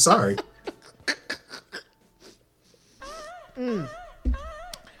 I'm sorry. And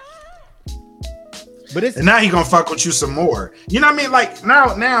now he gonna fuck with you some more. You know what I mean? Like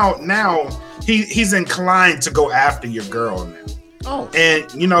now he's inclined to go after your girl now. Oh,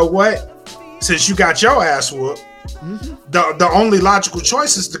 and you know what? Since you got your ass whooped, the only logical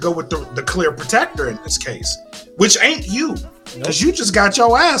choice is to go with the clear protector in this case, which ain't you, because you just got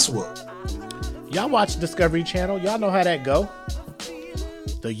your ass whooped. Y'all watch Discovery Channel. Y'all know how that go.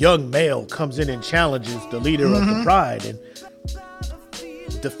 The young male comes in and challenges the leader of the Pride, and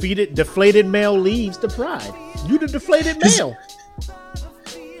deflated male leaves the Pride. You the deflated male.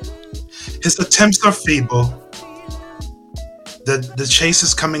 His attempts are feeble. The chase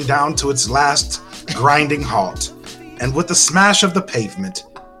is coming down to its last grinding halt, and with the smash of the pavement,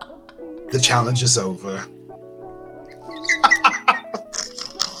 the challenge is over.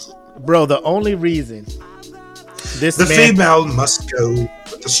 Bro, the only reason the female must go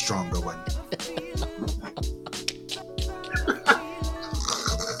with the stronger one.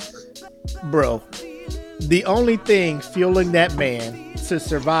 Bro, the only thing fueling that man to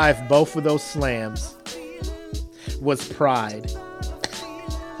survive both of those slams was pride.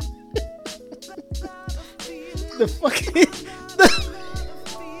 The fucking...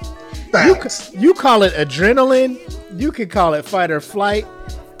 You call it adrenaline. You can call it fight or flight.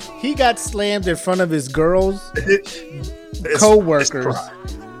 He got slammed in front of his girls, co-workers,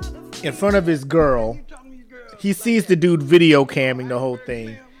 in front of his girl. He sees the dude video camming the whole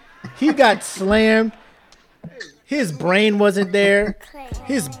thing. He got slammed. His brain wasn't there.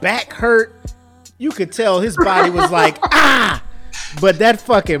 His back hurt. You could tell his body was like, ah! But that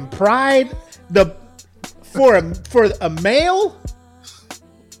fucking pride, for a male,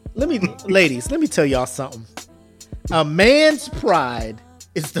 ladies, let me tell y'all something. A man's pride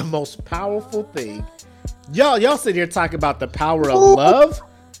is the most powerful thing. Y'all sit here talking about the power of love.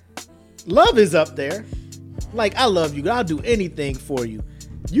 Love is up there. Like, I love you. I'll do anything for you.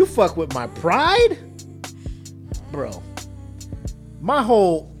 You fuck with my pride? Bro. My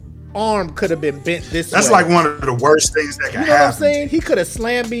whole arm could have been bent this way. That's like one of the worst things that can happen. You know what I'm saying? He could have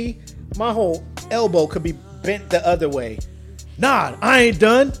slammed me. My whole elbow could be bent the other way. Nah, I ain't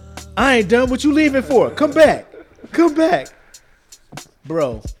done. I ain't done. What you leaving for? Come back. Come back.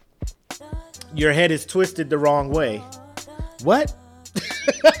 Bro, your head is twisted the wrong way. What?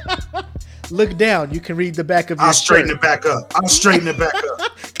 Look down. You can read the back of your I'll straighten shirt. it back up. I'll straighten it back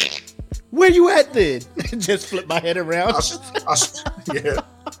up. Where you at then? Just flip my head around. Yeah.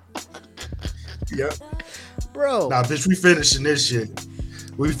 Yeah. Bro. Nah, bitch, we finishing this shit.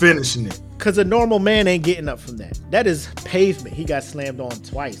 We finishing it. Because a normal man ain't getting up from that. That is pavement. He got slammed on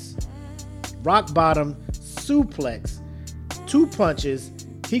twice. Rock bottom, suplex, 2 punches.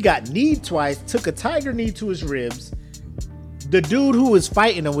 He got kneed twice, took a tiger knee to his ribs. The dude who was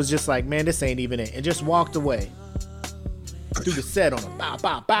fighting him was just like, man, this ain't even it. And just walked away. Threw the set on him. Bow,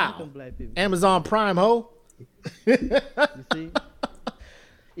 bow, bow. Amazon Prime, ho. You see?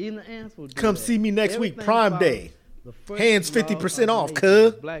 Even the ants will do Come that. see me next week, Everything Prime follows Day. the first Hands law 50% of off, nature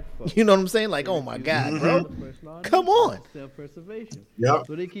cuz. of black folk. You know what I'm saying? Like, oh my God, bro. First law of Come nature, on. Self-preservation. Yep.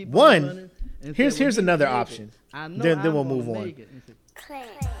 So they keep on One, running and here's say, when you another make it, option. I know Then I'm we'll gonna move on. make it. And say,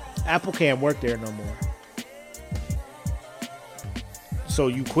 Apple can't work there no more. So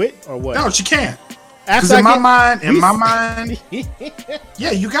you quit or what? No, she can't. After Because in I my get- mind,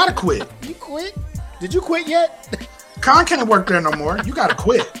 yeah, you gotta quit. You quit? Did you quit yet? Con can't work there no more. You gotta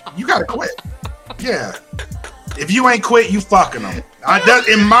quit. You gotta quit. Yeah. If you ain't quit, you fucking them.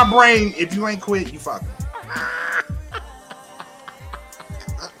 In my brain, if you ain't quit, you fucking them.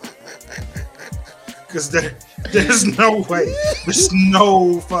 Because there's no way. There's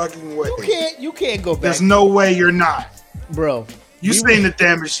no fucking way. You can't go back. There's no way you're not. Bro. You seen the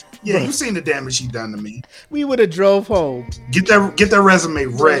damage. Yeah, Bro. you seen the damage he done to me. We would have drove home. Get that resume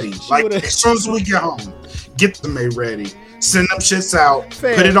ready. She Like would've- as soon as we get home, get the resume ready. Send them shits out.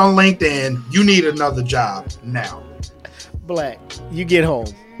 Fam. Put it on LinkedIn. You need another job now. Black, you get home.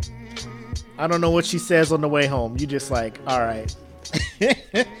 I don't know what she says on the way home. You just like, all right.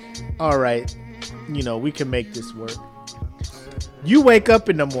 All right. You know, we can make this work. You wake up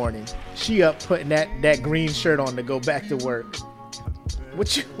in the morning. She up putting that green shirt on to go back to work.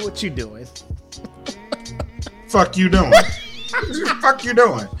 What you doing? Fuck you doing? Fuck you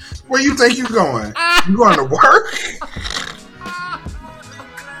doing? Where you think you going? You going to work?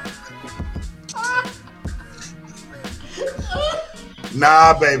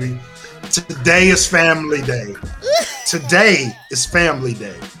 Nah, baby. Today is family day. Today is family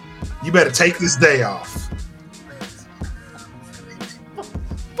day. You better take this day off.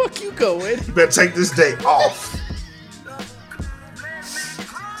 Fuck you going? You better take this day off.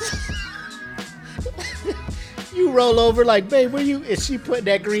 You roll over like, babe, where you? Is she putting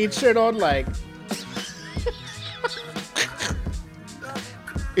that green shirt on? Like,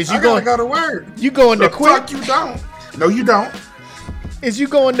 is you I going? gotta go to work. You going to The quit? fuck you don't. No, you don't. Is you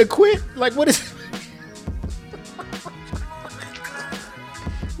going to quit? Like, what is?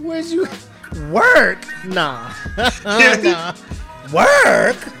 Where's you? Work? Nah. Nah.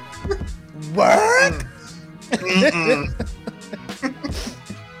 Work? Work?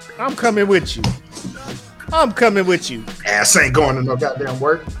 I'm coming with you. I'm coming with you. Ass ain't going to no goddamn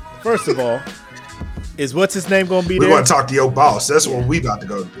work. First of all, is what's his name gonna be We're there? going to talk to your boss. That's what we about to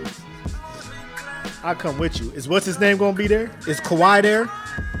go do. I'll come with you. Is what's his name gonna be there? Is Kawhi there?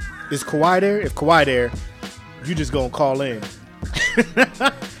 Is Kawhi there? If Kawhi there, you just gonna call in.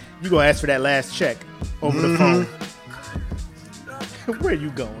 You gonna ask for that last check over the phone. Where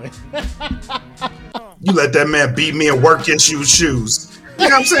you going? You let that man beat me and work against you shoes. You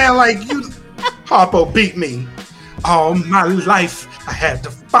know what I'm saying? Like, you, Harpo beat me. All my life, I had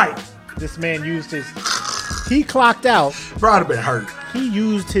to fight. This man used his. He clocked out. Bro, I'd have been hurt. He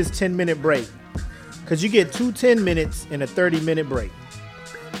used his 10-minute break. Because you get 2 10 minutes and a 30-minute break.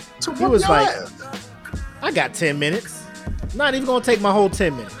 So He was like, I got 10 minutes. Not even going to take my whole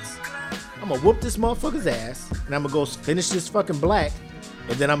 10 minutes. I'm going to whoop this motherfucker's ass. And I'm going to go finish this fucking black.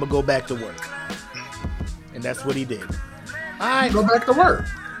 And then I'm going to go back to work. And that's what he did. I go back to work.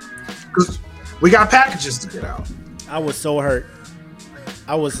 Because we got packages to get out. I was so hurt.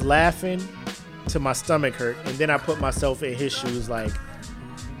 I was laughing till my stomach hurt. And then I put myself in his shoes like,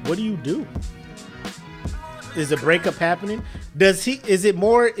 what do you do? Is a breakup happening? Is it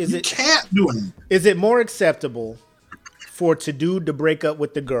more acceptable to dude to break up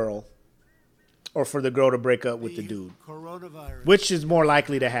with the girl or for the girl to break up with the dude? Which is more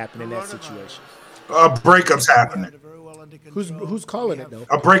likely to happen in that situation? A breakup's happening. Who's calling it though?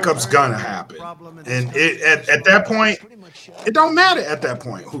 A breakup's gonna happen. And at that point, it don't matter at that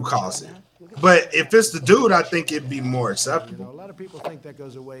point who calls it. But if it's the dude, I think it'd be more acceptable. A lot of people think that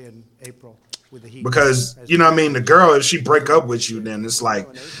goes away in April with the heat. Because, you know what I mean, the girl, if she break up with you, then it's like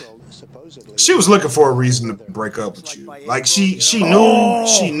she was looking for a reason to break up with you. Like she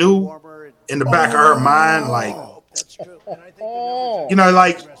knew in the back of her mind, like, you know,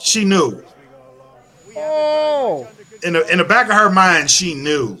 like she knew. In the back of her mind, she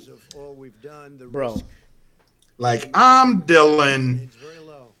knew. Bro. Like, I'm dealing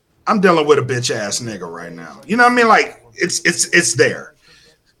with a bitch ass nigga right now. You know what I mean? Like, it's there.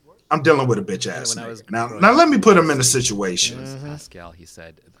 I'm dealing with a bitch ass nigga. Now let me put him in a situation Pascal, he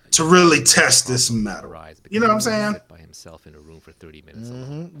said, to really test this metal. You know what I'm saying? By himself in a room for 30 minutes.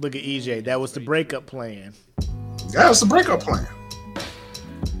 Look at EJ. That was the breakup plan. That was the breakup plan.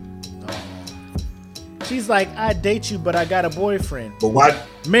 She's like, I date you, but I got a boyfriend. But why?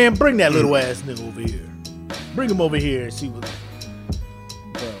 Man, bring that little ass nigga over here. Bring him over here and see what.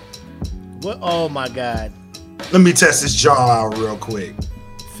 Bro. What? Oh my God. Let me test this jaw out real quick.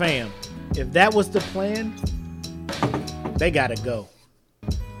 Fam, if that was the plan, they gotta go.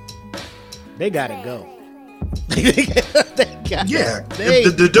 They gotta go. Yeah,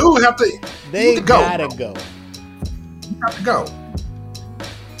 the dude have to. They gotta go. You have to go.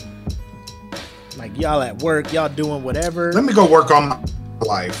 Like y'all at work, y'all doing whatever. Let me go work on my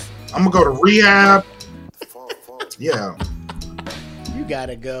life. I'm gonna go to rehab. Yeah. You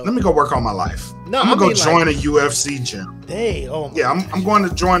gotta go. Let me go work on my life. No, I'm gonna go join a UFC gym. Hey, oh my yeah, I'm going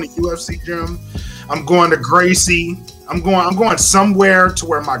to join a UFC gym. I'm going to Gracie. I'm going somewhere to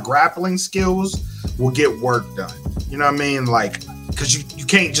where my grappling skills will get work done. You know what I mean? Like, because you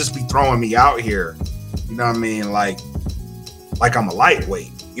can't just be throwing me out here. You know what I mean? Like I'm a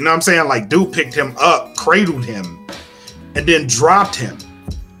lightweight. You know what I'm saying? Like, dude picked him up, cradled him, and then dropped him.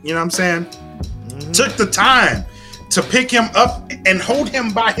 You know what I'm saying? Mm-hmm. Took the time to pick him up and hold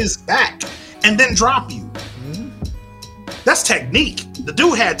him by his back and then drop you. Mm-hmm. That's technique. The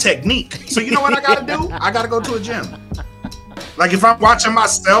dude had technique. So you know what I gotta do? I gotta go to a gym. Like if I'm watching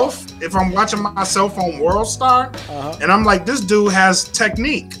myself on World Star, and I'm like, this dude has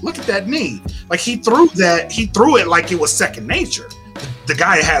technique. Look at that knee. Like he threw it like it was second nature. The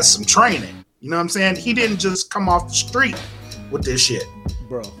guy has some training. You know what I'm saying? He didn't just come off the street with this shit.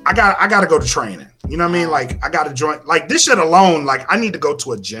 Bro. I gotta go to training. You know what I mean? Like I gotta join like this shit alone, like I need to go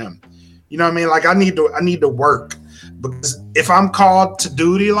to a gym. You know what I mean? Like I need to work. Because if I'm called to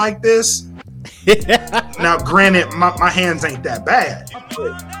duty like this, now granted my hands ain't that bad.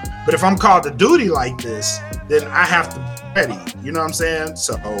 But if I'm called to duty like this, then I have to be ready. You know what I'm saying?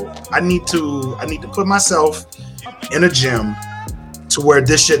 So I need to put myself in a gym to where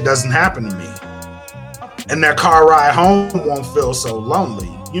this shit doesn't happen to me. And that car ride home won't feel so lonely.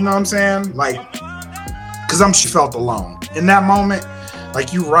 You know what I'm saying? Like, cause she felt alone. In that moment,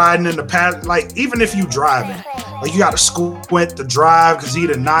 like you riding in the path, like even if you driving, like you gotta squint to drive cause he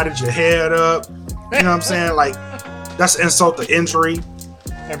done nodded your head up. You know what I'm saying? Like, that's insult to injury.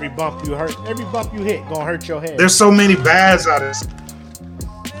 Every bump you hit gonna hurt your head. There's so many bads out of this.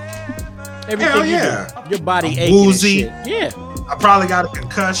 Everything yeah. Your body I'm aching woozy. And shit. Yeah. I probably got a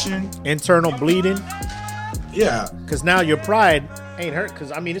concussion. Internal bleeding. Yeah. Cause now your pride ain't hurt.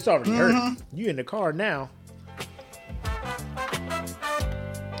 Cause I mean it's already hurt. You in the car now.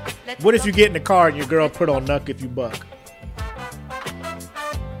 What if you get in the car and your girl put on Knuck If You Buck?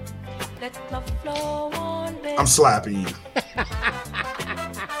 I'm slapping you.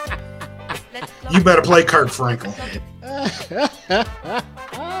 You better play Kirk Franklin.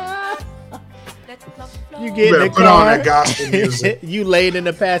 You get in the car. Put on that gospel music. You laid in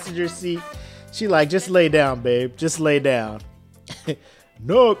the passenger seat. She like, just lay down, babe. Just lay down.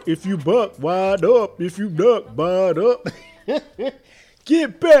 Knuck if you buck, wide up. If you duck, wide up.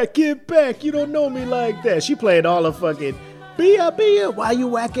 Get back. You don't know me like that. She played all the fucking Bia. Why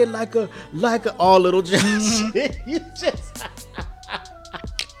you acting like a all little John shit? You just.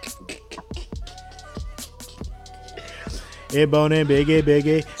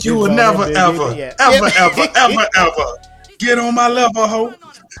 Biggie. You will never, ever get on my level, ho.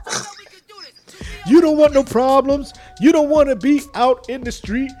 You don't want no problems. You don't want to be out in the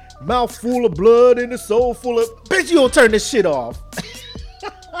street, mouth full of blood and a soul full of. Bitch, you don't turn this shit off.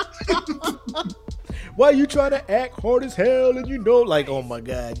 Why you trying to act hard as hell and you know, like, oh my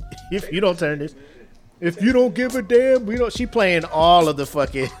God, if you don't turn this, if you don't give a damn, we don't. She playing all of the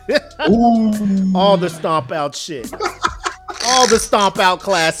fucking, all the stomp out shit. All the stomp out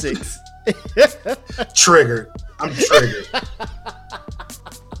classics. Triggered. I'm triggered.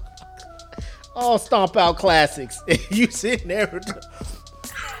 All stomp out classics. You sitting there.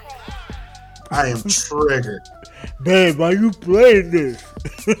 I am triggered. Babe, why you playing this?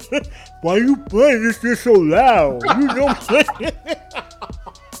 Why you playing this shit so loud? You know.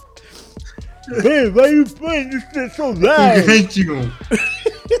 Babe, why you playing this shit so loud? I hate you.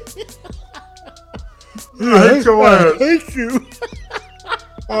 I hate your ass. I hate you.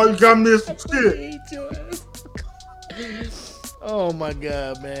 Oh, you got me some shit. I hate your ass. Oh my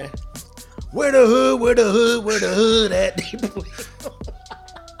God, man. Where the hood at?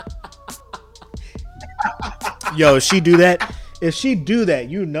 Yo, she do that. If she do that,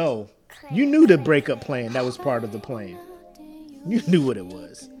 you knew the breakup plan. That was part of the plan. You knew what it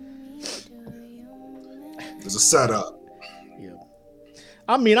was. There's a setup. Yeah.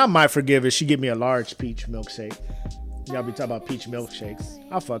 I mean, I might forgive if she give me a large peach milkshake. Y'all be talking about peach milkshakes.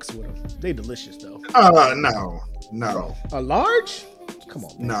 I fucks with them. They delicious though. No. A large? Come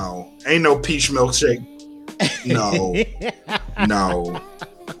on, man. No. Ain't no peach milkshake. No. No.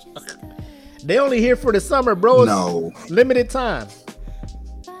 They only here for the summer, bro. No. Limited time.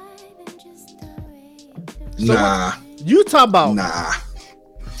 So nah. You talk about Nah.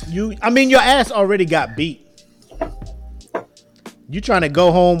 I mean, your ass already got beat. You trying to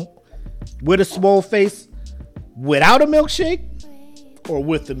go home with a swole face without a milkshake or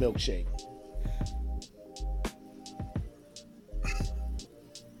with the milkshake?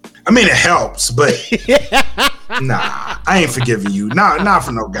 I mean, it helps, but nah, I ain't forgiving you. Not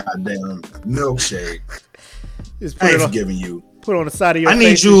for no goddamn milkshake. I ain't forgiving you. Put on the side of your I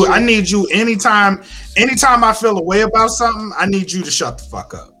need face. you. I need you anytime I feel a way about something, I need you to shut the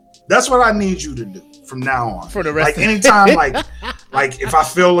fuck up. That's what I need you to do from now on. For the rest like anytime, like if I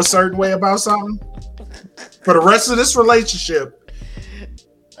feel a certain way about something, for the rest of this relationship,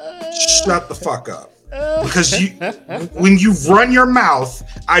 shut the fuck up. Because when you run your mouth,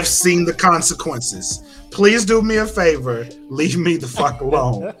 I've seen the consequences. Please do me a favor, leave me the fuck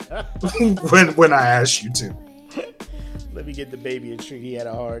alone when I ask you to. Let me get the baby a treat. He had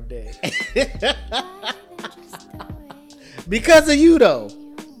a hard day. Because of you, though.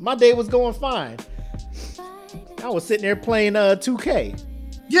 My day was going fine. I was sitting there playing 2K.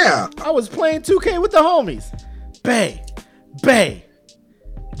 Yeah. I was playing 2K with the homies. Bae.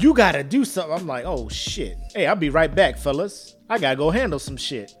 You gotta do something. I'm like, oh shit. Hey, I'll be right back, fellas. I gotta go handle some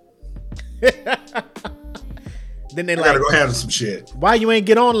shit. Then they gotta go handle some shit. Why you ain't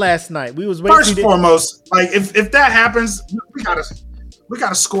get on last night? We was waiting. First and foremost, like if that happens, we gotta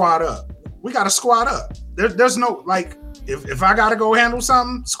squad up. We gotta squad up. There's no like if I gotta go handle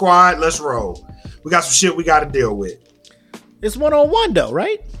something, squad, let's roll. We got some shit we gotta deal with. It's 1-on-1 though,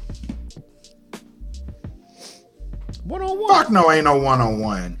 right? 1-on-1. Fuck no, ain't no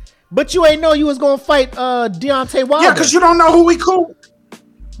 1-on-1. But you ain't know you was gonna fight Deontay Wilder. Yeah, because you don't know who we cool.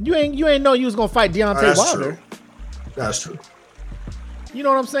 You ain't know you was gonna fight Deontay Wilder. True. That's true. You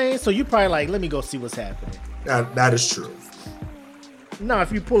know what I'm saying? So you probably like, let me go see what's happening. That is true. Now,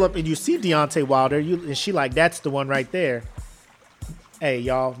 if you pull up and you see Deontay Wilder, and she like, that's the one right there. Hey,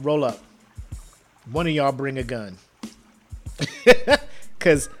 y'all, roll up. One of y'all bring a gun.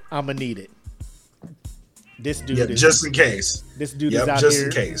 Because I'm going to need it. This dude is... just in case. This dude is out just here.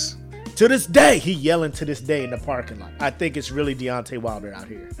 In case. To this day, he yelling to this day in the parking lot. I think it's really Deontay Wilder out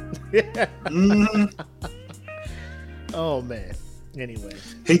here. Oh, man. Anyway.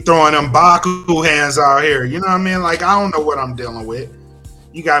 He throwing them Baku hands out here. You know what I mean? Like, I don't know what I'm dealing with.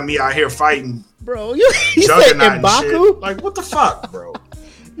 You got me out here fighting. Bro, you said Mbaku? Like, what the fuck, bro?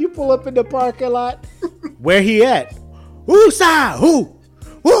 You pull up in the parking lot. Where he at? Who's side? Who?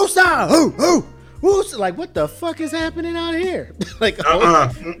 Who's side? Who? Who's like? What the fuck is happening out here? Like,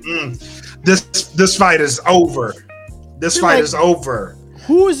 This fight is over. This fight is over.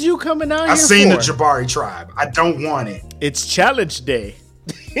 Who is you coming out here for? I seen the Jabari tribe. I don't want it. It's challenge day.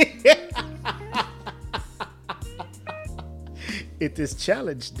 It is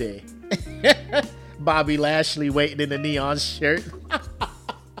challenge day. Bobby Lashley waiting in the neon shirt.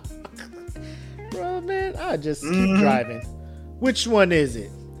 Bro, man, I just keep driving. Which one is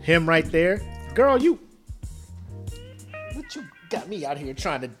it? Him right there? Girl, you. What you got me out here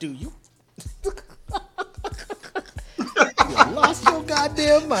trying to do? You lost your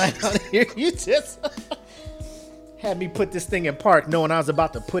goddamn mind out here. You just had me put this thing in park knowing I was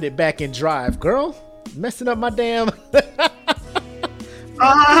about to put it back in drive. Girl, messing up my damn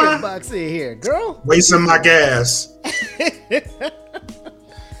box in here, girl. Wasting my gas.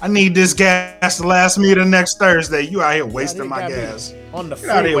 I need this gas to last me the next Thursday. You out here wasting my gas. On the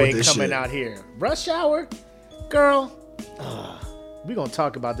freeway coming out here. Rush hour? Girl, we're going to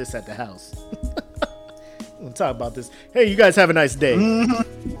talk about this at the house. We're going to talk about this. Hey, you guys have a nice day.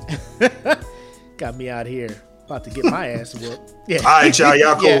 Got me out here. About to get my ass whooped. Yeah. All right, y'all.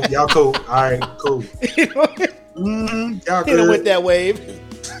 Y'all cool. Yeah. Y'all cool. All right, cool. Y'all hit him with that wave.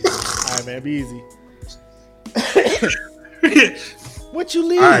 All right, man. Be easy. What you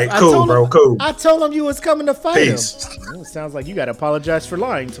leave? All right, cool, bro. Cool. I told him you was coming to fight Peace. him. Well, sounds like you got to apologize for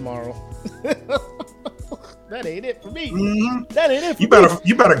lying tomorrow. That ain't it for me. That ain't it for me.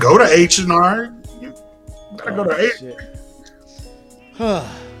 You better go to H&R. You better go to H.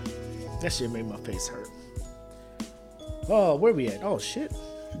 That shit made my face hurt. Oh, where we at? Oh, shit.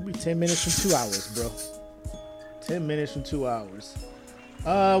 We 10 minutes from 2 hours, bro. 10 minutes from 2 hours.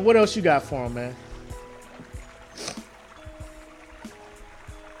 What else you got for him, man?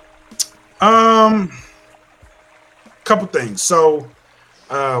 Couple things. So,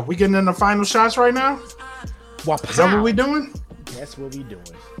 we getting in the final shots right now? Is that what we doing? That's what we doing.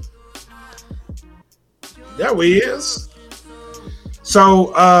 That we is.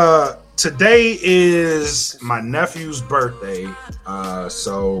 So, today is my nephew's birthday.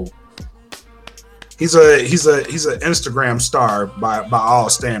 So he's an Instagram star by all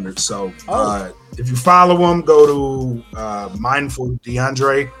standards. So, if you follow him, go to Mindful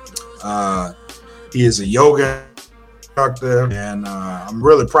DeAndre. He is a yoga instructor, and I'm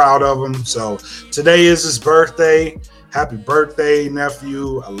really proud of him. So today is his birthday. Happy birthday,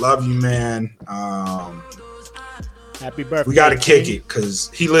 nephew! I love you, man. Happy birthday! We got to kick it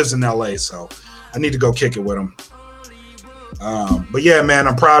because he lives in LA, so I need to go kick it with him. But yeah, man,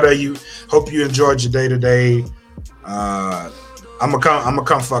 I'm proud of you. Hope you enjoyed your day today. I'm gonna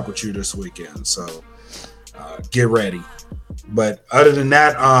come fuck with you this weekend. So get ready. But other than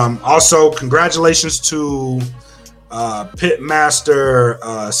that, also congratulations to Pitmaster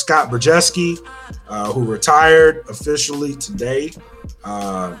Scott Brzeski, who retired officially today.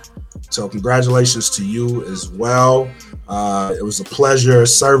 So congratulations to you as well. It was a pleasure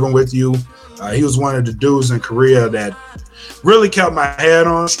serving with you. He was one of the dudes in Korea that really kept my head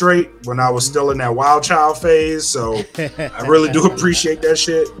on straight when I was still in that wild child phase. So I really do appreciate that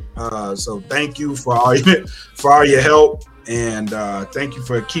shit. So thank you for all your help. And thank you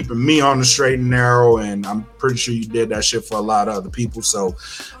for keeping me on the straight and narrow. And I'm pretty sure you did that shit for a lot of other people. So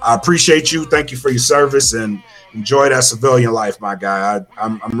I appreciate you. Thank you for your service and enjoy that civilian life, my guy.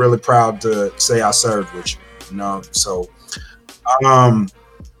 I'm really proud to say I served with you. You know, so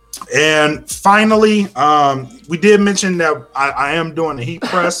and finally, we did mention that I am doing a heat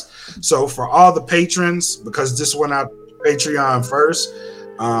press. So for all the patrons, because this went out to Patreon first,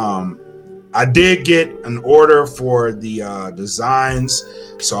 I did get an order for the designs,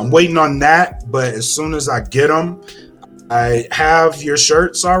 so I'm waiting on that. But as soon as I get them, I have your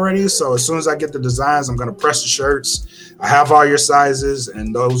shirts already. So as soon as I get the designs, I'm gonna press the shirts. I have all your sizes,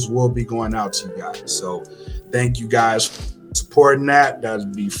 and those will be going out to you guys. So thank you guys for supporting that.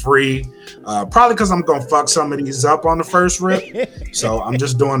 That'd be free. Probably because I'm gonna fuck some of these up on the first rip. So I'm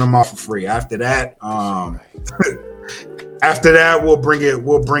just doing them all for free. After that, we'll bring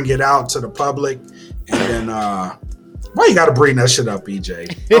it out to the public, and then why you gotta bring that shit up,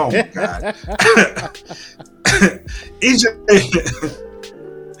 EJ? Oh my god. EJ.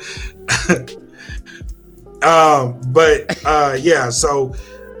 Yeah, so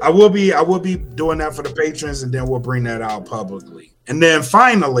I will be doing that for the patrons, and then we'll bring that out publicly. And then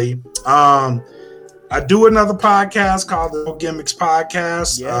finally, I do another podcast called the No Gimmicks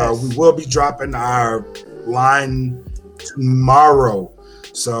Podcast. Yes. We will be dropping our line tomorrow.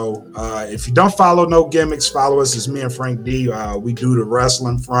 So if you don't follow No Gimmicks, follow us. It's me and Frank D. We do the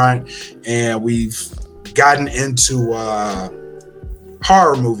wrestling front, and we've gotten into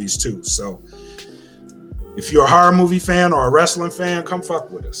horror movies too. So if you're a horror movie fan or a wrestling fan, come fuck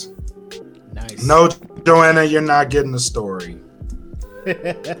with us. Nice. No, Joanna, you're not getting the story.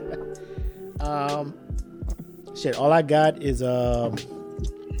 Shit, all I got is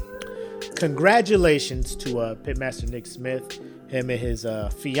congratulations to Pitmaster Nick Smith. Him and his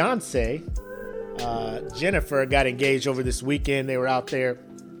fiance, Jennifer, got engaged over this weekend. They were out there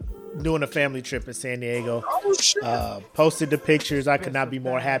doing a family trip in San Diego. Oh, shit. Posted the pictures. I could not be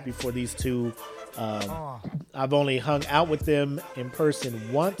more happy for these two. I've only hung out with them in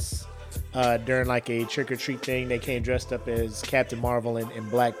person once during like a trick-or-treat thing. They came dressed up as Captain Marvel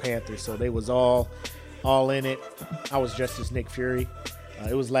and Black Panther, so they was all in it. I was dressed as Nick Fury.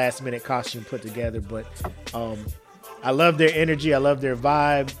 It was last-minute costume put together, but I love their energy. I love their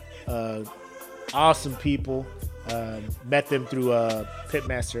vibe. Awesome people. Met them through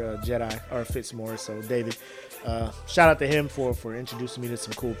Pitmaster Jedi or Fitzmore. So David, shout out to him for introducing me to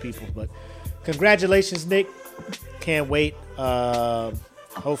some cool people. But congratulations, Nick. Can't wait.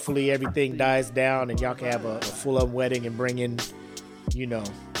 Hopefully everything dies down and y'all can have a full-on wedding and bring in,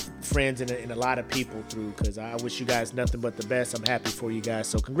 friends and a lot of people through, because I wish you guys nothing but the best. I'm happy for you guys.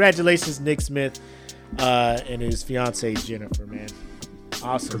 So congratulations, Nick Smith and his fiance Jennifer, man.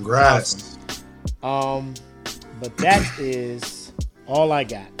 Awesome. Congrats. Awesome. But that is all I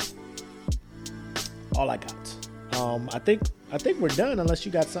got. I think we're done unless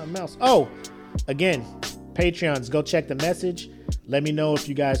you got something else. Oh, again, Patreons, go check the message. Let me know if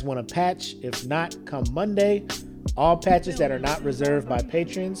you guys want a patch. If not, come Monday, all patches that are not reserved by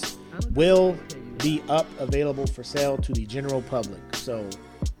patrons will be available for sale to the general public. So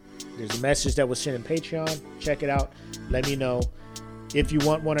there's a message that was sent in Patreon. Check it out. Let me know if you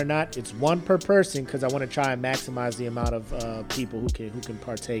want one or not. It's one per person because I want to try and maximize the amount of people who can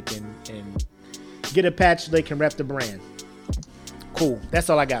partake and get a patch so they can rep the brand. Cool. That's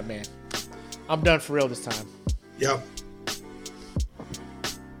all I got, man. I'm done for real this time. Yep.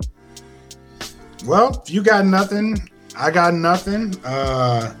 Well, if you got nothing, I got nothing.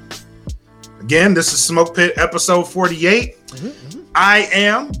 Again, this is Smoke Pit episode 48. I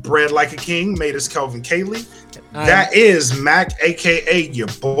am Bred Like a King, made as Kelvin Cayley. That is Mac, aka your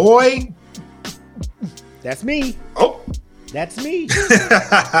boy. That's me. Oh, that's me.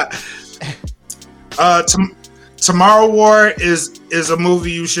 Tomorrow War is a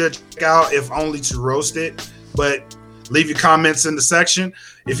movie you should check out, if only to roast it. But leave your comments in the section.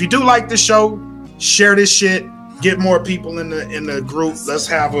 If you do like the show, share this shit. Get more people in the group. Let's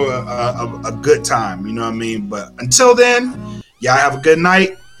have a good time. You know what I mean? But until then, y'all have a good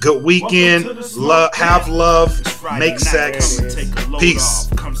night, good weekend. Have love, make sex. Peace.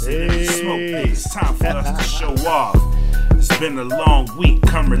 It's time for us to show off. It's been a long week.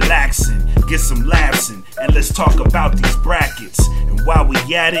 Come relaxing, get some lapsing, and let's talk about these brackets. And while we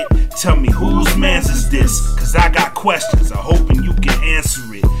at it, tell me whose man's is this? Cause I got questions. I'm hoping you can answer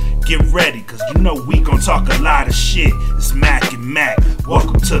it. Get ready, cause we gon' talk a lot of shit. It's Mac and Mac.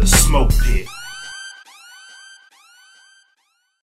 Welcome to the Smoke Pit.